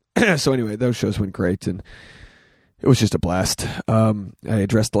 So anyway, those shows went great and it was just a blast. I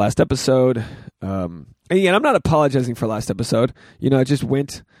addressed the last episode. And again, I'm not apologizing for last episode. It just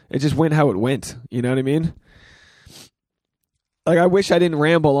went how it went. You know what I mean? Like, I wish I didn't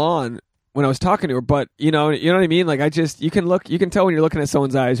ramble on when I was talking to her, but you know what I mean? Like, you can tell when you're looking at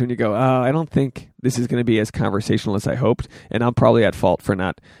someone's eyes when you go, oh, I don't think this is going to be as conversational as I hoped. And I'm probably at fault for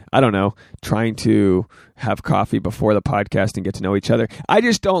not, trying to have coffee before the podcast and get to know each other. I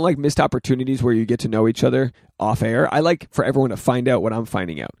just don't like missed opportunities where you get to know each other off air. I like for everyone to find out what I'm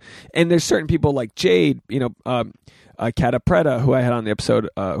finding out. And there's certain people like Jade, Kata Preda, who I had on the episode,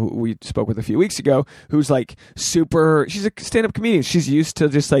 who we spoke with a few weeks ago, who's like she's a stand-up comedian. She's used to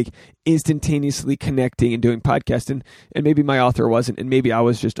just like instantaneously connecting and doing podcasts, and maybe my author wasn't, and maybe I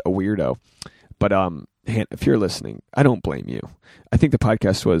was just a weirdo. But if you're listening, I don't blame you. I think the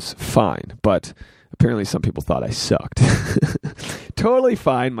podcast was fine, but apparently some people thought I sucked. Totally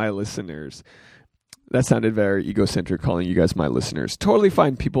fine, my listeners. That sounded very egocentric, calling you guys my listeners. Totally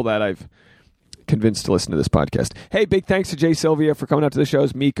fine people that I've convinced to listen to this podcast. Hey, big thanks to Jay Sylvia for coming out to the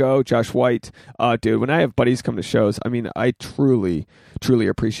shows. Miko, Josh White. Dude, when I have buddies come to shows, I truly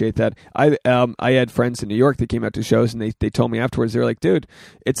appreciate that. I had friends in New York that came out to shows, and they told me afterwards, they were like, dude,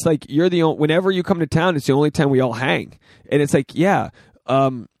 it's like you're the only, whenever you come to town, it's the only time we all hang. And it's like, yeah,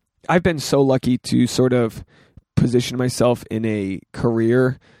 I've been so lucky to sort of position myself in a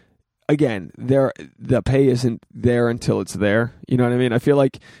career. Again, the pay isn't there until it's there. You know what I mean? I feel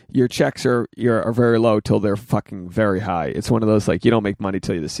like your checks are very low till they're fucking very high. It's one of those like you don't make money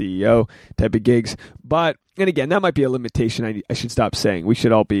till you're the CEO type of gigs. But and again, that might be a limitation. I should stop saying. We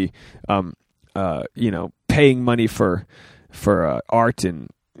should all be, paying money for art and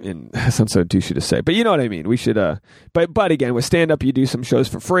sounds so douchey to say, but you know what I mean. We should. But again, with stand up, you do some shows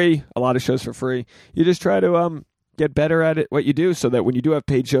for free. A lot of shows for free. You just try to get better at it, what you do, so that when you do have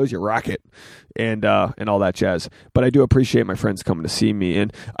paid shows, you rock it and all that jazz. But I do appreciate my friends coming to see me,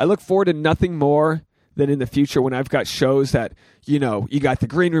 and I look forward to nothing more than in the future when I've got shows that, you got the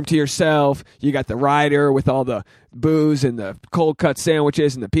green room to yourself, you got the rider with all the booze and the cold cut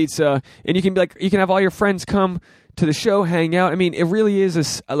sandwiches and the pizza, and you can be like, you can have all your friends come to the show, hang out. I mean, it really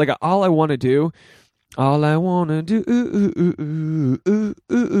is like all I want to do. All I wanna do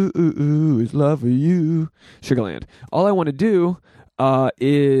is love you, Sugarland. All I want to do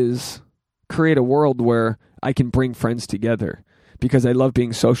is create a world where I can bring friends together, because I love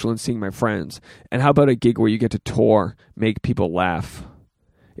being social and seeing my friends. And how about a gig where you get to tour, make people laugh,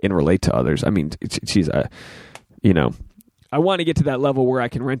 and relate to others? I mean, I want to get to that level where I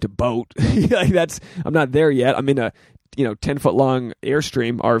can rent a boat. I'm not there yet. I'm in a 10-foot long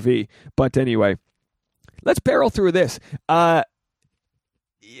Airstream RV. But anyway. Let's barrel through this. I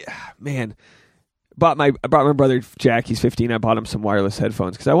brought my brother Jack. He's 15. I bought him some wireless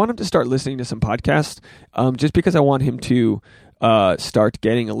headphones because I want him to start listening to some podcasts. Just because I want him to start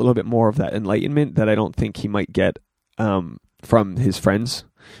getting a little bit more of that enlightenment that I don't think he might get from his friends.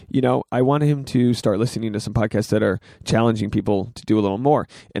 I want him to start listening to some podcasts that are challenging people to do a little more.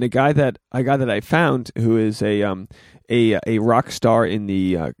 And a guy that I found who is a rock star in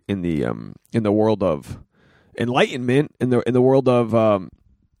the world of enlightenment, in the world of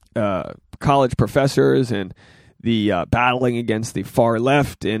college professors and the battling against the far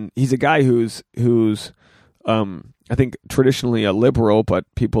left, and he's a guy who's I think traditionally a liberal, but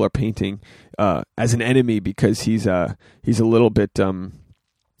people are painting as an enemy because he's a little bit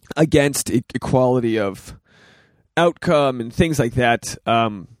against equality of outcome and things like that.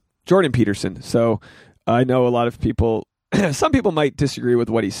 Jordan Peterson. So I know a lot of people. Some people might disagree with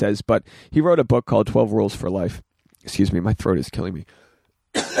what he says, but he wrote a book called 12 Rules for Life. Excuse me, my throat is killing me.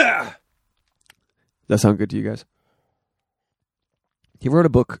 Does that sound good to you guys? He wrote a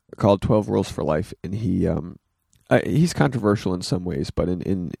book called 12 Rules for Life, and he's controversial in some ways, but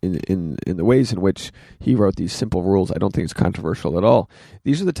in the ways in which he wrote these simple rules, I don't think it's controversial at all.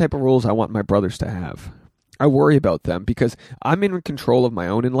 These are the type of rules I want my brothers to have. I worry about them because I'm in control of my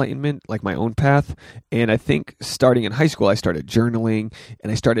own enlightenment, like my own path. And I think starting in high school, I started journaling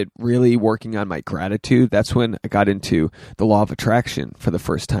and I started really working on my gratitude. That's when I got into the law of attraction for the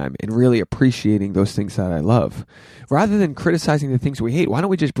first time and really appreciating those things that I love. Rather than criticizing the things we hate, why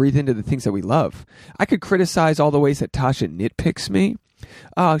don't we just breathe into the things that we love? I could criticize all the ways that Tasha nitpicks me.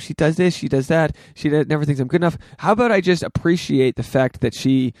 Oh, she does this, she does that, she never thinks I'm good enough. How about I just appreciate the fact that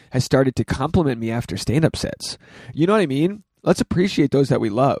she has started to compliment me after stand-up sets? You know what I mean? Let's appreciate those that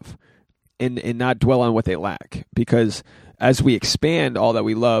we love and not dwell on what they lack. Because as we expand all that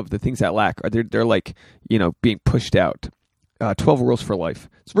we love, the things that lack, they're like, being pushed out. 12 Rules for Life.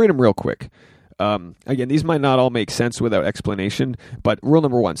 Let's read them real quick. Again, these might not all make sense without explanation, but rule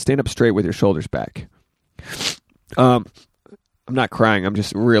number 1, stand up straight with your shoulders back. I'm not crying. I'm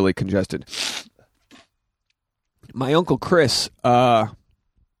just really congested. My Uncle Chris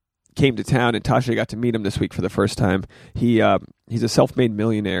came to town, and Tasha got to meet him this week for the first time. He's a self-made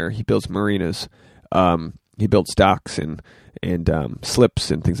millionaire. He builds marinas. He builds docks and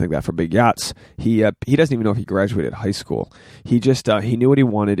slips and things like that for big yachts. He doesn't even know if he graduated high school. He just he knew what he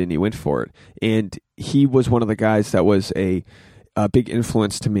wanted and he went for it. And he was one of the guys that was a big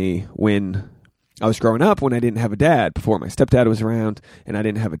influence to me when I was growing up, when I didn't have a dad. Before my stepdad was around and I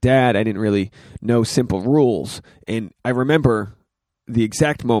didn't have a dad, I didn't really know simple rules. And I remember the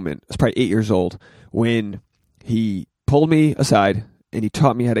exact moment, I was probably 8 years old, when he pulled me aside and he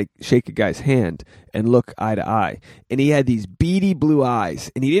taught me how to shake a guy's hand and look eye to eye. And he had these beady blue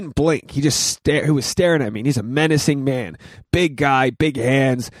eyes and he didn't blink. He was staring at me, and he's a menacing man. Big guy, big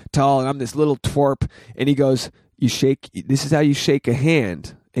hands, tall, and I'm this little twerp. And he goes, this is how you shake a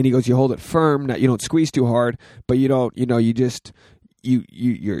hand. And he goes, you hold it firm, you don't squeeze too hard, but you don't,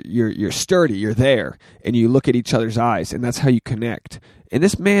 you're sturdy, you're there, and you look at each other's eyes, and that's how you connect. And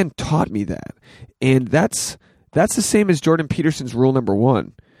this man taught me that. And that's the same as Jordan Peterson's rule number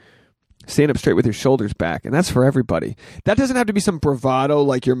 1. Stand up straight with your shoulders back. And that's for everybody. That doesn't have to be some bravado,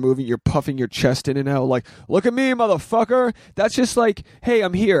 like you're puffing your chest in and out, like, look at me, motherfucker. That's just like, hey,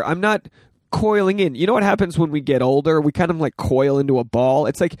 I'm here. I'm not coiling in. You know what happens when we get older? We kind of like coil into a ball.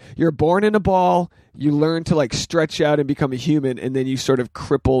 It's like you're born in a ball, you learn to like stretch out and become a human, and then you sort of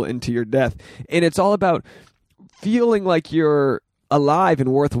cripple into your death. And it's all about feeling like you're alive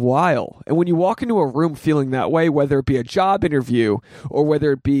and worthwhile. And when you walk into a room feeling that way, whether it be a job interview or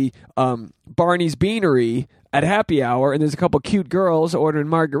whether it be Barney's Beanery at happy hour, and there's a couple cute girls ordering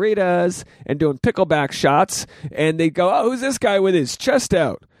margaritas and doing pickleback shots, and they go, oh, who's this guy with his chest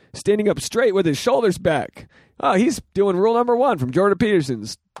out, standing up straight with his shoulders back? Oh, he's doing rule number 1 from Jordan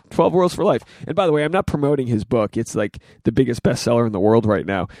Peterson's 12 Rules for Life. And by the way, I'm not promoting his book. It's like the biggest bestseller in the world right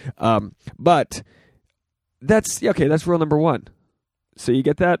now. But that's rule number 1. So you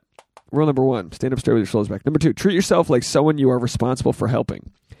get that? Rule number 1, stand up straight with your shoulders back. Number 2, treat yourself like someone you are responsible for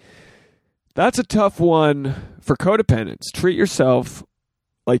helping. That's a tough one for codependents. Treat yourself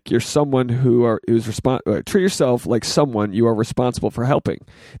like you're someone treat yourself like someone you are responsible for helping.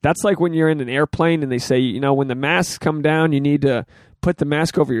 That's like when you're in an airplane and they say, when the masks come down, you need to put the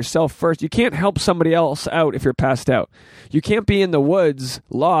mask over yourself first. You can't help somebody else out if you're passed out. You can't be in the woods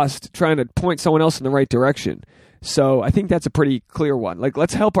lost trying to point someone else in the right direction. So I think that's a pretty clear one. Like,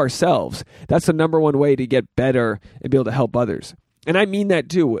 let's help ourselves. That's the number 1 way to get better and be able to help others. And I mean that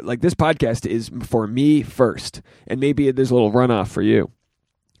too. Like, this podcast is for me first, and maybe there's a little runoff for you.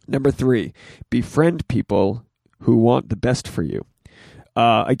 Number 3, befriend people who want the best for you.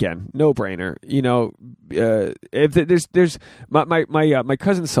 Again, no brainer. If there's my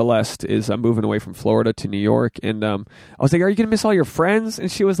cousin Celeste is moving away from Florida to New York, and I was like, "Are you gonna miss all your friends?"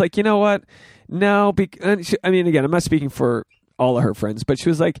 And she was like, "You know what? No." Again, I'm not speaking for all of her friends, but she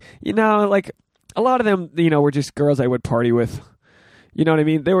was like, like a lot of them, were just girls I would party with. You know what I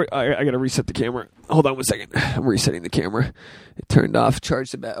mean? They were. I got to reset the camera. Hold on 1 second. I'm resetting the camera. It turned off.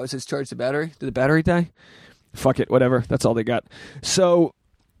 Charge the it says charge the battery. Did the battery die? Fuck it. Whatever. That's all they got. So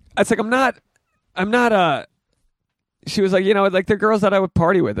it's like I'm not. She was like, like they're girls that I would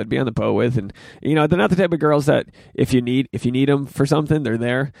party with. I'd be on the boat with, and they're not the type of girls that if you need them for something, they're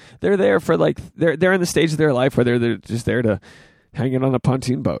there. They're there for like they're in the stage of their life where they're just there to hang out on a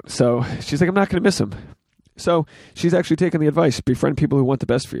pontoon boat. So she's like, I'm not going to miss them. So she's actually taking the advice, befriend people who want the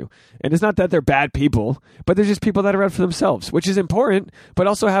best for you. And it's not that they're bad people, but they're just people that are out for themselves, which is important, but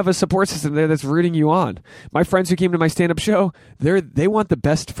also have a support system there that's rooting you on. My friends who came to my stand-up show, they want the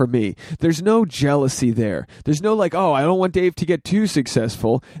best for me. There's no jealousy there. There's no like, oh, I don't want Dave to get too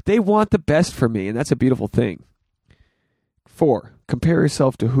successful. They want the best for me, and that's a beautiful thing. 4, compare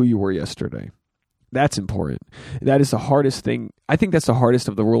yourself to who you were yesterday. That's important. That is the hardest thing. I think that's the hardest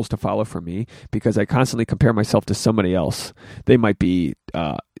of the rules to follow for me because I constantly compare myself to somebody else. They might be,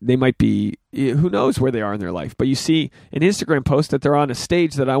 who knows where they are in their life. But you see an Instagram post that they're on a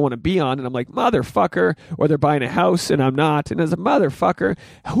stage that I want to be on, and I'm like, motherfucker, or they're buying a house and I'm not. And as a motherfucker,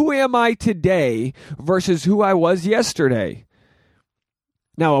 who am I today versus who I was yesterday?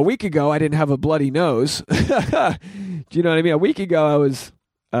 Now, a week ago, I didn't have a bloody nose. Do you know what I mean? A week ago, I was,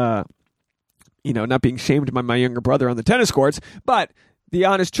 not being shamed by my younger brother on the tennis courts. But the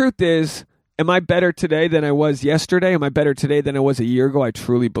honest truth is, am I better today than I was yesterday? Am I better today than I was a year ago? I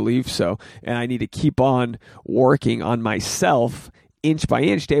truly believe so. And I need to keep on working on myself inch by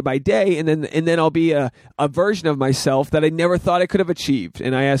inch, day by day, and then I'll be a version of myself that I never thought I could have achieved.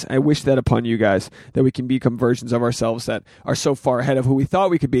 And I wish that upon you guys, that we can become versions of ourselves that are so far ahead of who we thought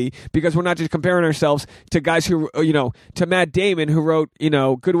we could be, because we're not just comparing ourselves to guys who, to Matt Damon, who wrote,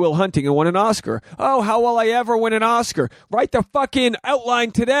 Good Will Hunting and won an Oscar. Oh, how will I ever win an Oscar? Write the fucking outline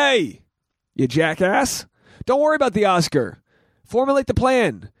today, you jackass. Don't worry about the Oscar. Formulate the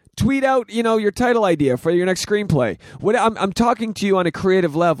plan. Tweet out, your title idea for your next screenplay. I'm talking to you on a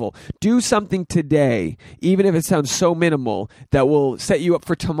creative level. Do something today, even if it sounds so minimal, that will set you up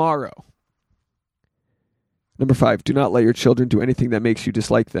for tomorrow. Number 5, do not let your children do anything that makes you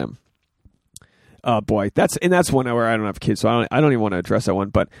dislike them. Oh boy, that's one where I don't have kids, so I don't even want to address that one.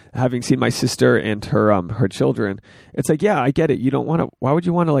 But having seen my sister and her children, it's like, yeah, I get it. You don't want to. Why would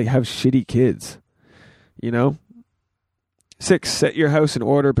you want to have shitty kids? 6, set your house in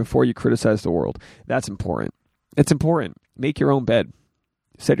order before you criticize the world. That's important. It's important. Make your own bed.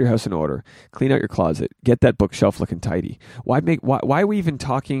 Set your house in order. Clean out your closet. Get that bookshelf looking tidy. Why are we even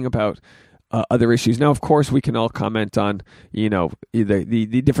talking about other issues? Now, of course, we can all comment on,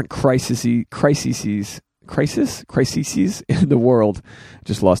 the different crises in the world.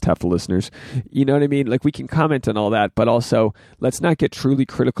 Just lost half the listeners. You know what I mean? Like, we can comment on all that, but also let's not get truly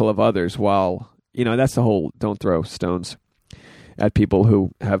critical of others while, that's the whole don't throw stones at people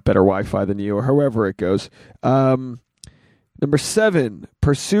who have better Wi-Fi than you, or however it goes. Number 7,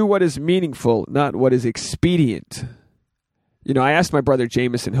 pursue what is meaningful, not what is expedient. I asked my brother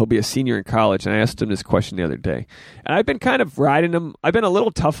Jameson, he'll be a senior in college, and I asked him this question the other day. And I've been kind of riding him. I've been a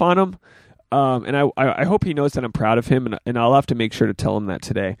little tough on him. And I hope he knows that I'm proud of him, and I'll have to make sure to tell him that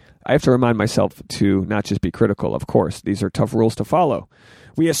today. I have to remind myself to not just be critical. Of course, these are tough rules to follow.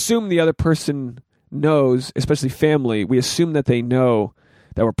 We assume the other person knows, especially family, we assume that they know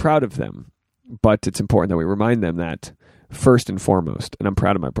that we're proud of them. But it's important that we remind them that first and foremost. And I'm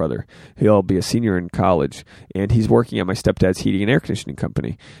proud of my brother. He'll be a senior in college, and he's working at my stepdad's heating and air conditioning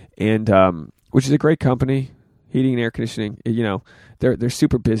company, and which is a great company. Heating and air conditioning, they're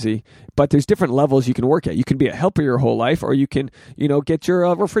super busy, but there's different levels you can work at. You can be a helper your whole life, or you can, get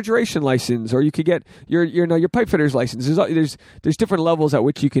your refrigeration license, or you could get your pipe fitter's license. There's different levels at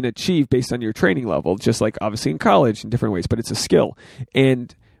which you can achieve based on your training level, just like obviously in college in different ways, but it's a skill.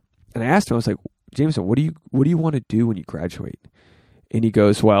 And I asked him, I was like, Jameson, what do you want to do when you graduate? And he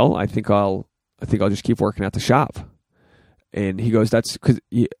goes, well, I think I'll just keep working at the shop. And he goes, that's because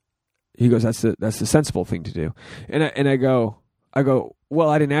he goes, that's the sensible thing to do. And I go, well,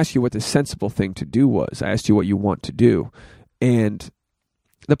 I didn't ask you what the sensible thing to do was. I asked you what you want to do. And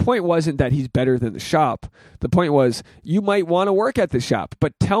the point wasn't that he's better than the shop. The point was, you might want to work at the shop,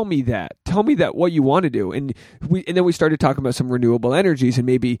 but tell me that what you want to do. And then we started talking about some renewable energies and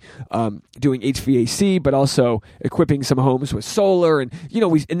maybe doing HVAC, but also equipping some homes with solar. And,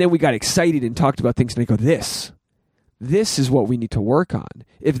 and then we got excited and talked about things, and I go, this is what we need to work on.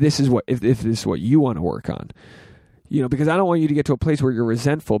 If this is what you want to work on, because I don't want you to get to a place where you're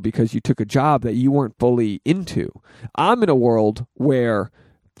resentful because you took a job that you weren't fully into. I'm in a world where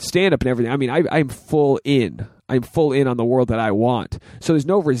stand up and everything. I mean, I'm full in. I'm full in on the world that I want. So there's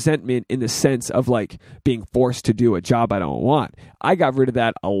no resentment in the sense of like being forced to do a job I don't want. I got rid of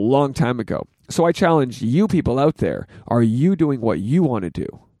that a long time ago. So I challenge you people out there. Are you doing what you want to do?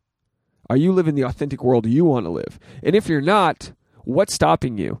 Are you living the authentic world you want to live? And if you're not, what's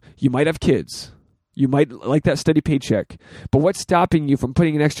stopping you? You might have kids. You might like that steady paycheck. But what's stopping you from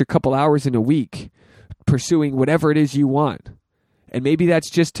putting an extra couple hours in a week pursuing whatever it is you want? And maybe that's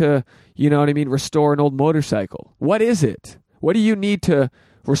just to, restore an old motorcycle. What is it? What do you need to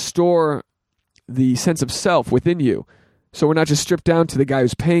restore the sense of self within you? So we're not just stripped down to the guy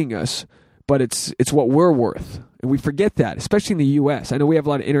who's paying us, but it's what we're worth. And we forget that, especially in the U.S. I know we have a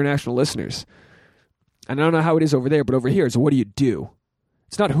lot of international listeners. And I don't know how it is over there, but over here, it's what do you do?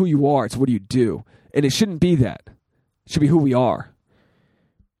 It's not who you are, it's what do you do? And it shouldn't be that. It should be who we are.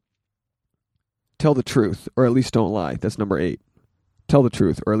 Tell the truth, or at least don't lie. That's number 8. Tell the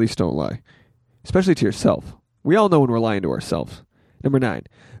truth, or at least don't lie. Especially to yourself. We all know when we're lying to ourselves. Number 9,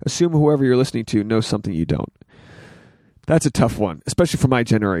 assume whoever you're listening to knows something you don't. That's a tough one, especially for my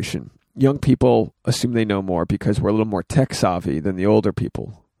generation. Young people assume they know more because we're a little more tech savvy than the older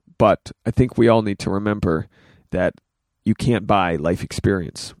people. But I think we all need to remember that you can't buy life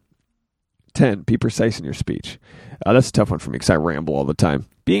experience. 10, be precise in your speech. That's a tough one for me because I ramble all the time.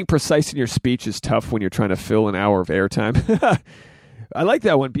 Being precise in your speech is tough when you're trying to fill an hour of airtime. I like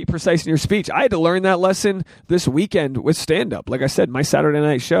that one. Be precise in your speech. I had to learn that lesson this weekend with stand-up. Like I said, my Saturday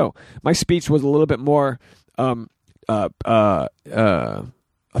night show, my speech was a little bit more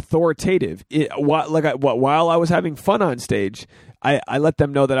authoritative. While I was having fun on stage, I let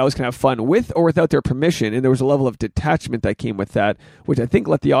them know that I was going to have fun with or without their permission, and there was a level of detachment that came with that, which I think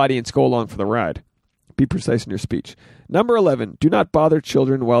let the audience go along for the ride. Be precise in your speech. Number 11, do not bother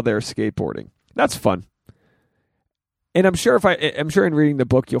children while they're skateboarding. That's fun. And I'm sure in reading the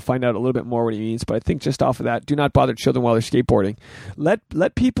book you'll find out a little bit more what he means, but I think just off of that, do not bother children while they're skateboarding.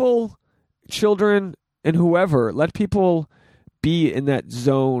 Let people, children and whoever, let people be in that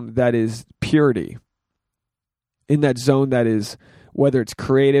zone that is purity. In that zone that is, whether it's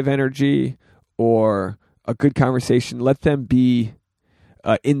creative energy or a good conversation, let them be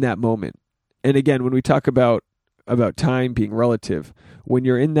in that moment. And again, when we talk about time being relative, when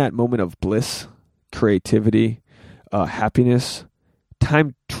you're in that moment of bliss, creativity, happiness,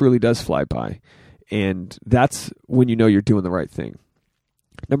 time truly does fly by. And that's when you know you're doing the right thing.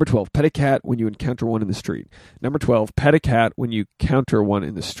 Number 12, pet a cat when you encounter one in the street. Number 12, pet a cat when you encounter one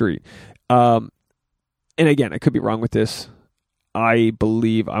in the street. And again, I could be wrong with this. I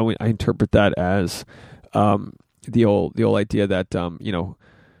believe I interpret that as the old idea that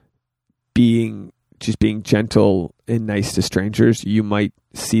being gentle and nice to strangers, you might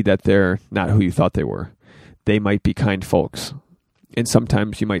see that they're not who you thought they were. They might be kind folks, and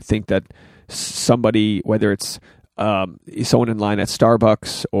sometimes you might think that somebody, whether it's someone in line at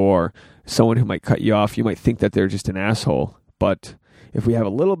Starbucks or someone who might cut you off, you might think that they're just an asshole. But if we have a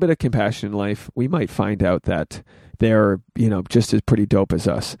little bit of compassion in life, we might find out that they're, just as pretty dope as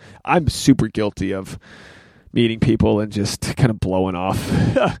us. I'm super guilty of meeting people and just kind of blowing them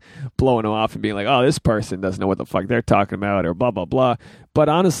off and being like, oh, this person doesn't know what the fuck they're talking about or blah, blah, blah. But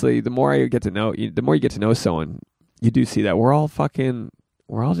honestly, the more you get to know someone, you do see that we're all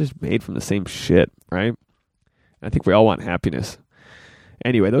just made from the same shit, right? I think we all want happiness.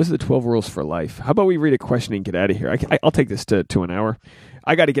 Anyway, those are the 12 rules for life. How about we read a question and get out of here? I'll take this to an hour.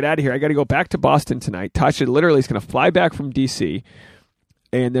 I got to get out of here. I got to go back to Boston tonight. Tasha literally is going to fly back from D.C.,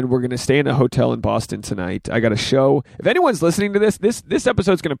 and then we're going to stay in a hotel in Boston tonight. I got a show. If anyone's listening to this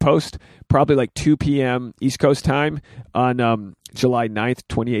episode's going to post probably like 2 p.m. East Coast time on July 9th,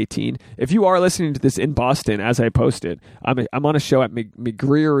 2018. If you are listening to this in Boston as I post it, I'm on a show at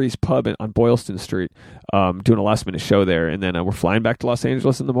McGreary's Pub on Boylston Street, doing a last-minute show there, and then we're flying back to Los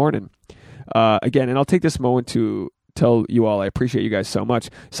Angeles in the morning. Again, and I'll take this moment to tell you all I appreciate you guys so much.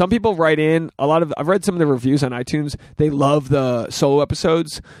 Some people write in I've read some of the reviews on iTunes. They love the solo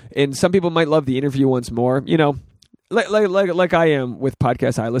episodes, and some people might love the interview ones more. Like I am with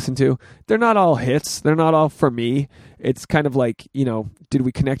podcasts I listen to. They're not all hits. They're not all for me. It's kind of like, did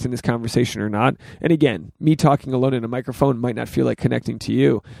we connect in this conversation or not? And again, me talking alone in a microphone might not feel like connecting to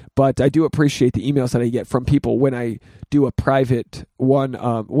you, but I do appreciate the emails that I get from people when I do a private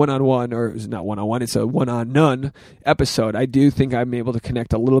one-on-one, or it's not one-on-one, it's a one-on-none episode. I do think I'm able to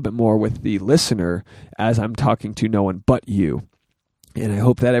connect a little bit more with the listener as I'm talking to no one but you. And I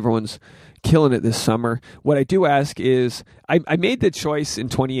hope that everyone's killing it this summer. What I do ask is, I made the choice in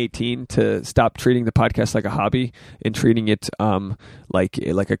 2018 to stop treating the podcast like a hobby and treating it like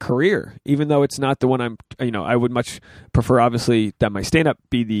a career, even though it's not the one I would much prefer, obviously, that my stand-up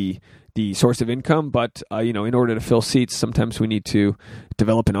be the source of income. But in order to fill seats, sometimes we need to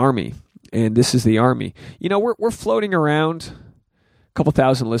develop an army, and this is the army. We're floating around a couple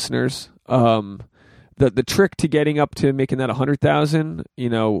thousand listeners. The trick to getting up to making that 100,000,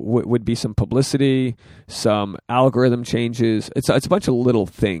 would be some publicity, some algorithm changes. It's a bunch of little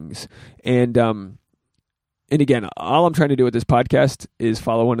things, and again, all I'm trying to do with this podcast is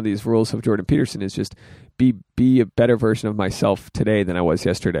follow one of these rules of Jordan Peterson: is just be a better version of myself today than I was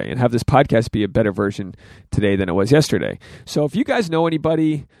yesterday, and have this podcast be a better version today than it was yesterday. So if you guys know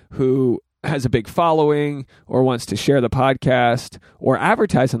anybody who has a big following or wants to share the podcast or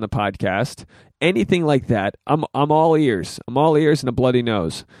advertise on the podcast, anything like that, I'm all ears. I'm all ears and a bloody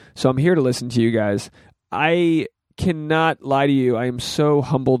nose. So I'm here to listen to you guys. I cannot lie to you. I am so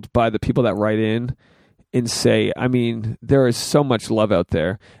humbled by the people that write in and say, there is so much love out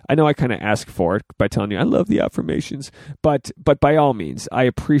there. I know I kind of ask for it by telling you I love the affirmations, but by all means, I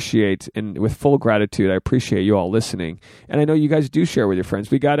appreciate, and with full gratitude, I appreciate you all listening. And I know you guys do share with your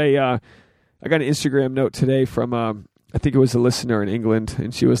friends. I got an Instagram note today from I think it was a listener in England,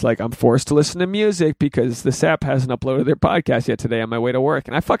 and she was like, I'm forced to listen to music because the SAP hasn't uploaded their podcast yet today on my way to work.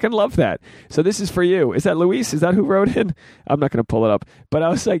 And I fucking love that. So this is for you. Is that Luis? Is that who wrote in? I'm not going to pull it up. But I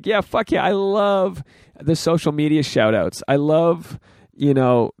was like, yeah, fuck yeah. I love the social media shout outs. I love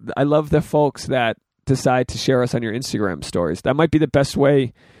the folks that decide to share us on your Instagram stories. That might be the best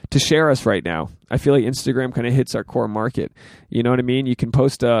way to share us right now. I feel like Instagram kind of hits our core market. You know what I mean? You can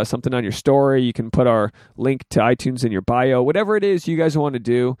post something on your story. You can put our link to iTunes in your bio. Whatever it is you guys want to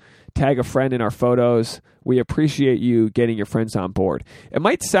do, tag a friend in our photos. We appreciate you getting your friends on board. It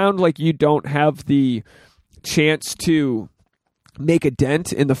might sound like you don't have the chance to make a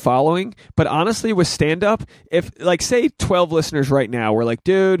dent in the following, but honestly, with stand-up, if, say 12 listeners right now were like,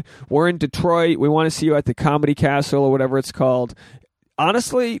 dude, we're in Detroit, we want to see you at the Comedy Castle or whatever it's called,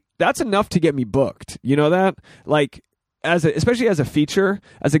 honestly, that's enough to get me booked. You know that? Especially as a feature,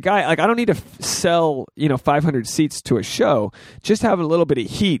 as a guy, I don't need to sell, 500 seats to a show. Just having a little bit of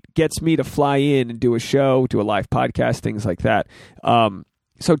heat gets me to fly in and do a show, do a live podcast, things like that.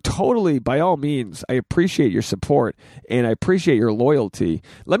 So totally, by all means, I appreciate your support and I appreciate your loyalty.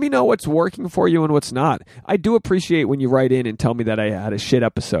 Let me know what's working for you and what's not. I do appreciate when you write in and tell me that I had a shit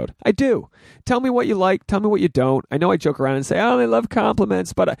episode. I do. Tell me what you like. Tell me what you don't. I know I joke around and say, oh, I love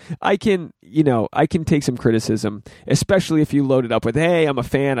compliments, but I can take some criticism, especially if you load it up with, hey, I'm a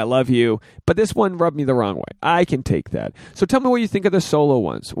fan, I love you, but this one rubbed me the wrong way. I can take that. So tell me what you think of the solo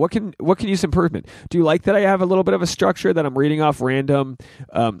ones. What can use improvement? Do you like that I have a little bit of a structure, that I'm reading off random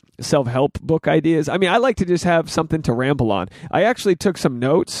self-help book ideas? I like to just have something to ramble on. I actually took some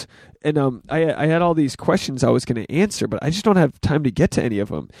notes, and I had all these questions I was going to answer, but I just don't have time to get to any of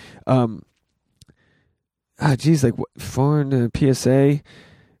them. Foreign PSA.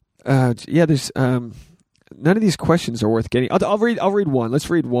 There's none of these questions are worth getting. I'll read one. Let's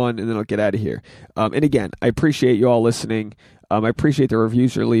read one, and then I'll get out of here. And again, I appreciate you all listening. I appreciate the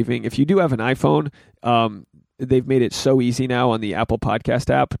reviews you're leaving. If you do have an iPhone, they've made it so easy now on the Apple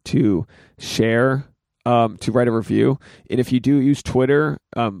Podcast app to share, to write a review. And if you do use Twitter,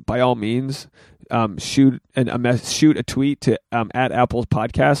 by all means, shoot a tweet to at Apple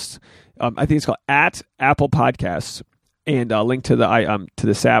Podcasts. I think it's called at Apple Podcasts, and link to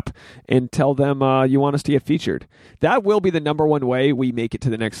the SAP, and tell them you want us to get featured. That will be the number one way we make it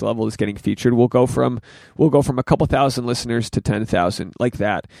to the next level, is getting featured. We'll go from a couple thousand listeners to 10,000, like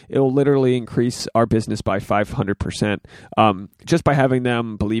that. It'll literally increase our business by 500%, just by having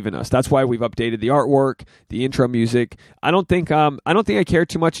them believe in us. That's why we've updated the artwork, the intro music. I don't think I care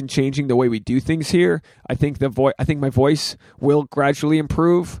too much in changing the way we do things here. I think my voice will gradually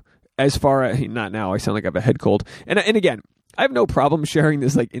improve. As far as, not now, I sound like I have a head cold. And again, I have no problem sharing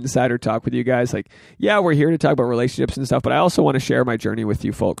this insider talk with you guys. We're here to talk about relationships and stuff, but I also want to share my journey with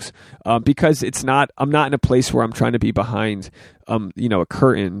you folks, because I'm not in a place where I'm trying to be behind, a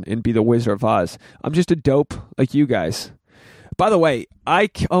curtain and be the Wizard of Oz. I'm just a dope like you guys. By the way,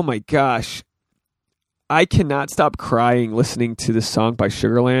 oh my gosh, I cannot stop crying listening to this song by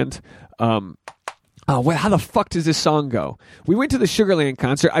Sugarland. How the fuck does this song go? We went to the Sugarland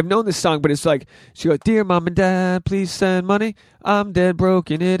concert. I've known this song, but it's like, she goes, "Dear Mom and Dad, please send money. I'm dead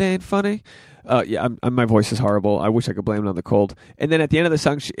broke and it ain't funny." My voice is horrible. I wish I could blame it on the cold. And then at the end of the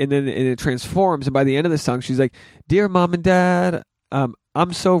song, and it transforms. And by the end of the song, she's like, "Dear Mom and Dad,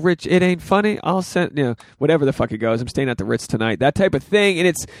 I'm so rich, it ain't funny. I'll send, whatever the fuck it goes. I'm staying at the Ritz tonight." That type of thing.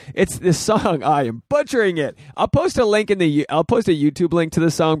 And it's this song. I am butchering it. I'll post a YouTube link to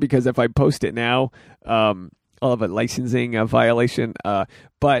the song, because if I post it now, I'll have a licensing violation.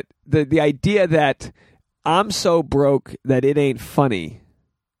 But the idea that I'm so broke that it ain't funny.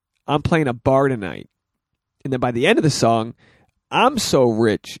 I'm playing a bar tonight. And then by the end of the song, I'm so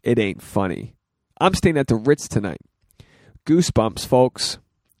rich, it ain't funny. I'm staying at the Ritz tonight. Goosebumps, folks.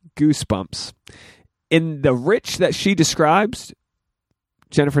 Goosebumps. In the rich that she describes,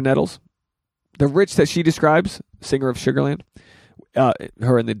 Jennifer Nettles, the rich that she describes, singer of Sugarland,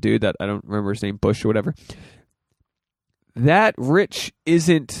 her and the dude that I don't remember his name, Bush or whatever, that rich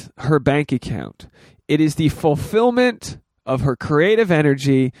isn't her bank account. It is the fulfillment of her creative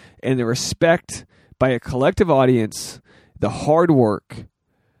energy and the respect by a collective audience, the hard work,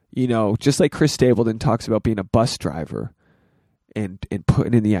 just like Chris Stapleton talks about being a bus driver and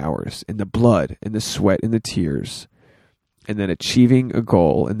putting in the hours and the blood and the sweat and the tears and then achieving a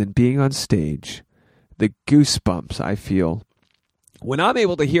goal and then being on stage. The goosebumps I feel when I'm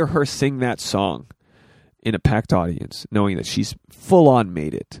able to hear her sing that song in a packed audience, knowing that she's full on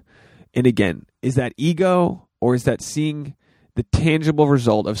made it. And again, is that ego or is that seeing the tangible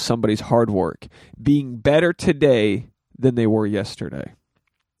result of somebody's hard work being better today than they were yesterday?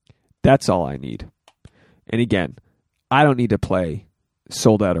 That's all I need. And again, I don't need to play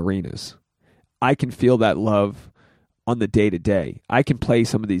sold out arenas. I can feel that love on the day to day. I can play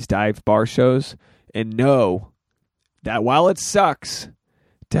some of these dive bar shows and know that while it sucks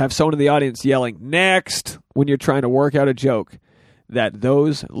to have someone in the audience yelling next when you're trying to work out a joke, that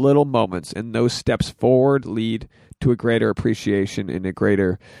those little moments and those steps forward lead to a greater appreciation and a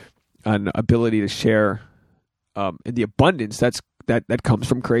greater ability to share in the abundance that comes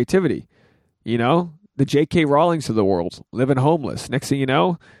from creativity. The J.K. Rowlings of the world living homeless. Next thing you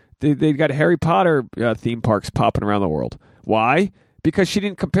know, they've got Harry Potter theme parks popping around the world. Why? Because she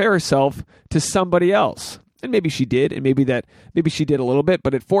didn't compare herself to somebody else. And maybe she did, and maybe she did a little bit,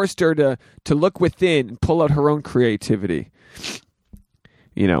 but it forced her to look within and pull out her own creativity.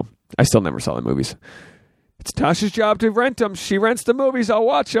 I still never saw the movies. It's Tasha's job to rent them. She rents the movies. I'll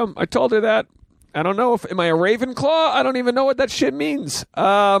watch them. I told her that. I don't know am I a Ravenclaw? I don't even know what that shit means.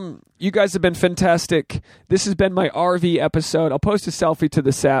 You guys have been fantastic. This has been my RV episode. I'll post a selfie to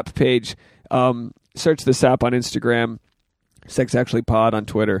the SAP page. Search the SAP on Instagram. Sex Actually Pod on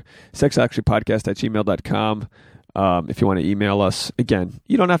Twitter. sexactuallypodcast@gmail.com. If you want to email us. Again,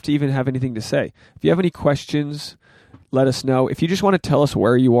 you don't have to even have anything to say. If you have any questions, let us know. If you just want to tell us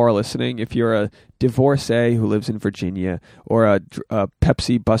where you are listening, if you're a divorcee who lives in Virginia or a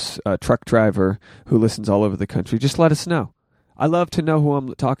Pepsi bus truck driver who listens all over the country, just let us know. I love to know who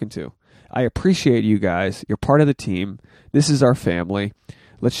I'm talking to. I appreciate you guys. You're part of the team. This is our family.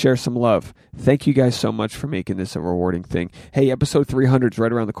 Let's share some love. Thank you guys so much for making this a rewarding thing. Hey, episode 300 is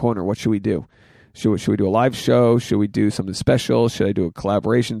right around the corner. What should we do? Should we do a live show? Should we do something special? Should I do a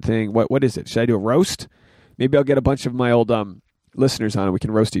collaboration thing? What is it? Should I do a roast? Maybe I'll get a bunch of my old listeners on and we can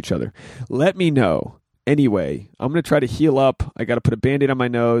roast each other. Let me know. Anyway, I'm going to try to heal up. I got to put a Band-Aid on my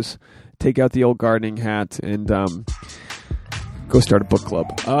nose, take out the old gardening hat, and go start a book club.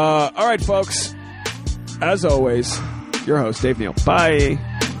 All right, folks. As always, your host, Dave Neal. Bye.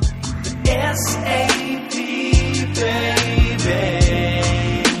 SAP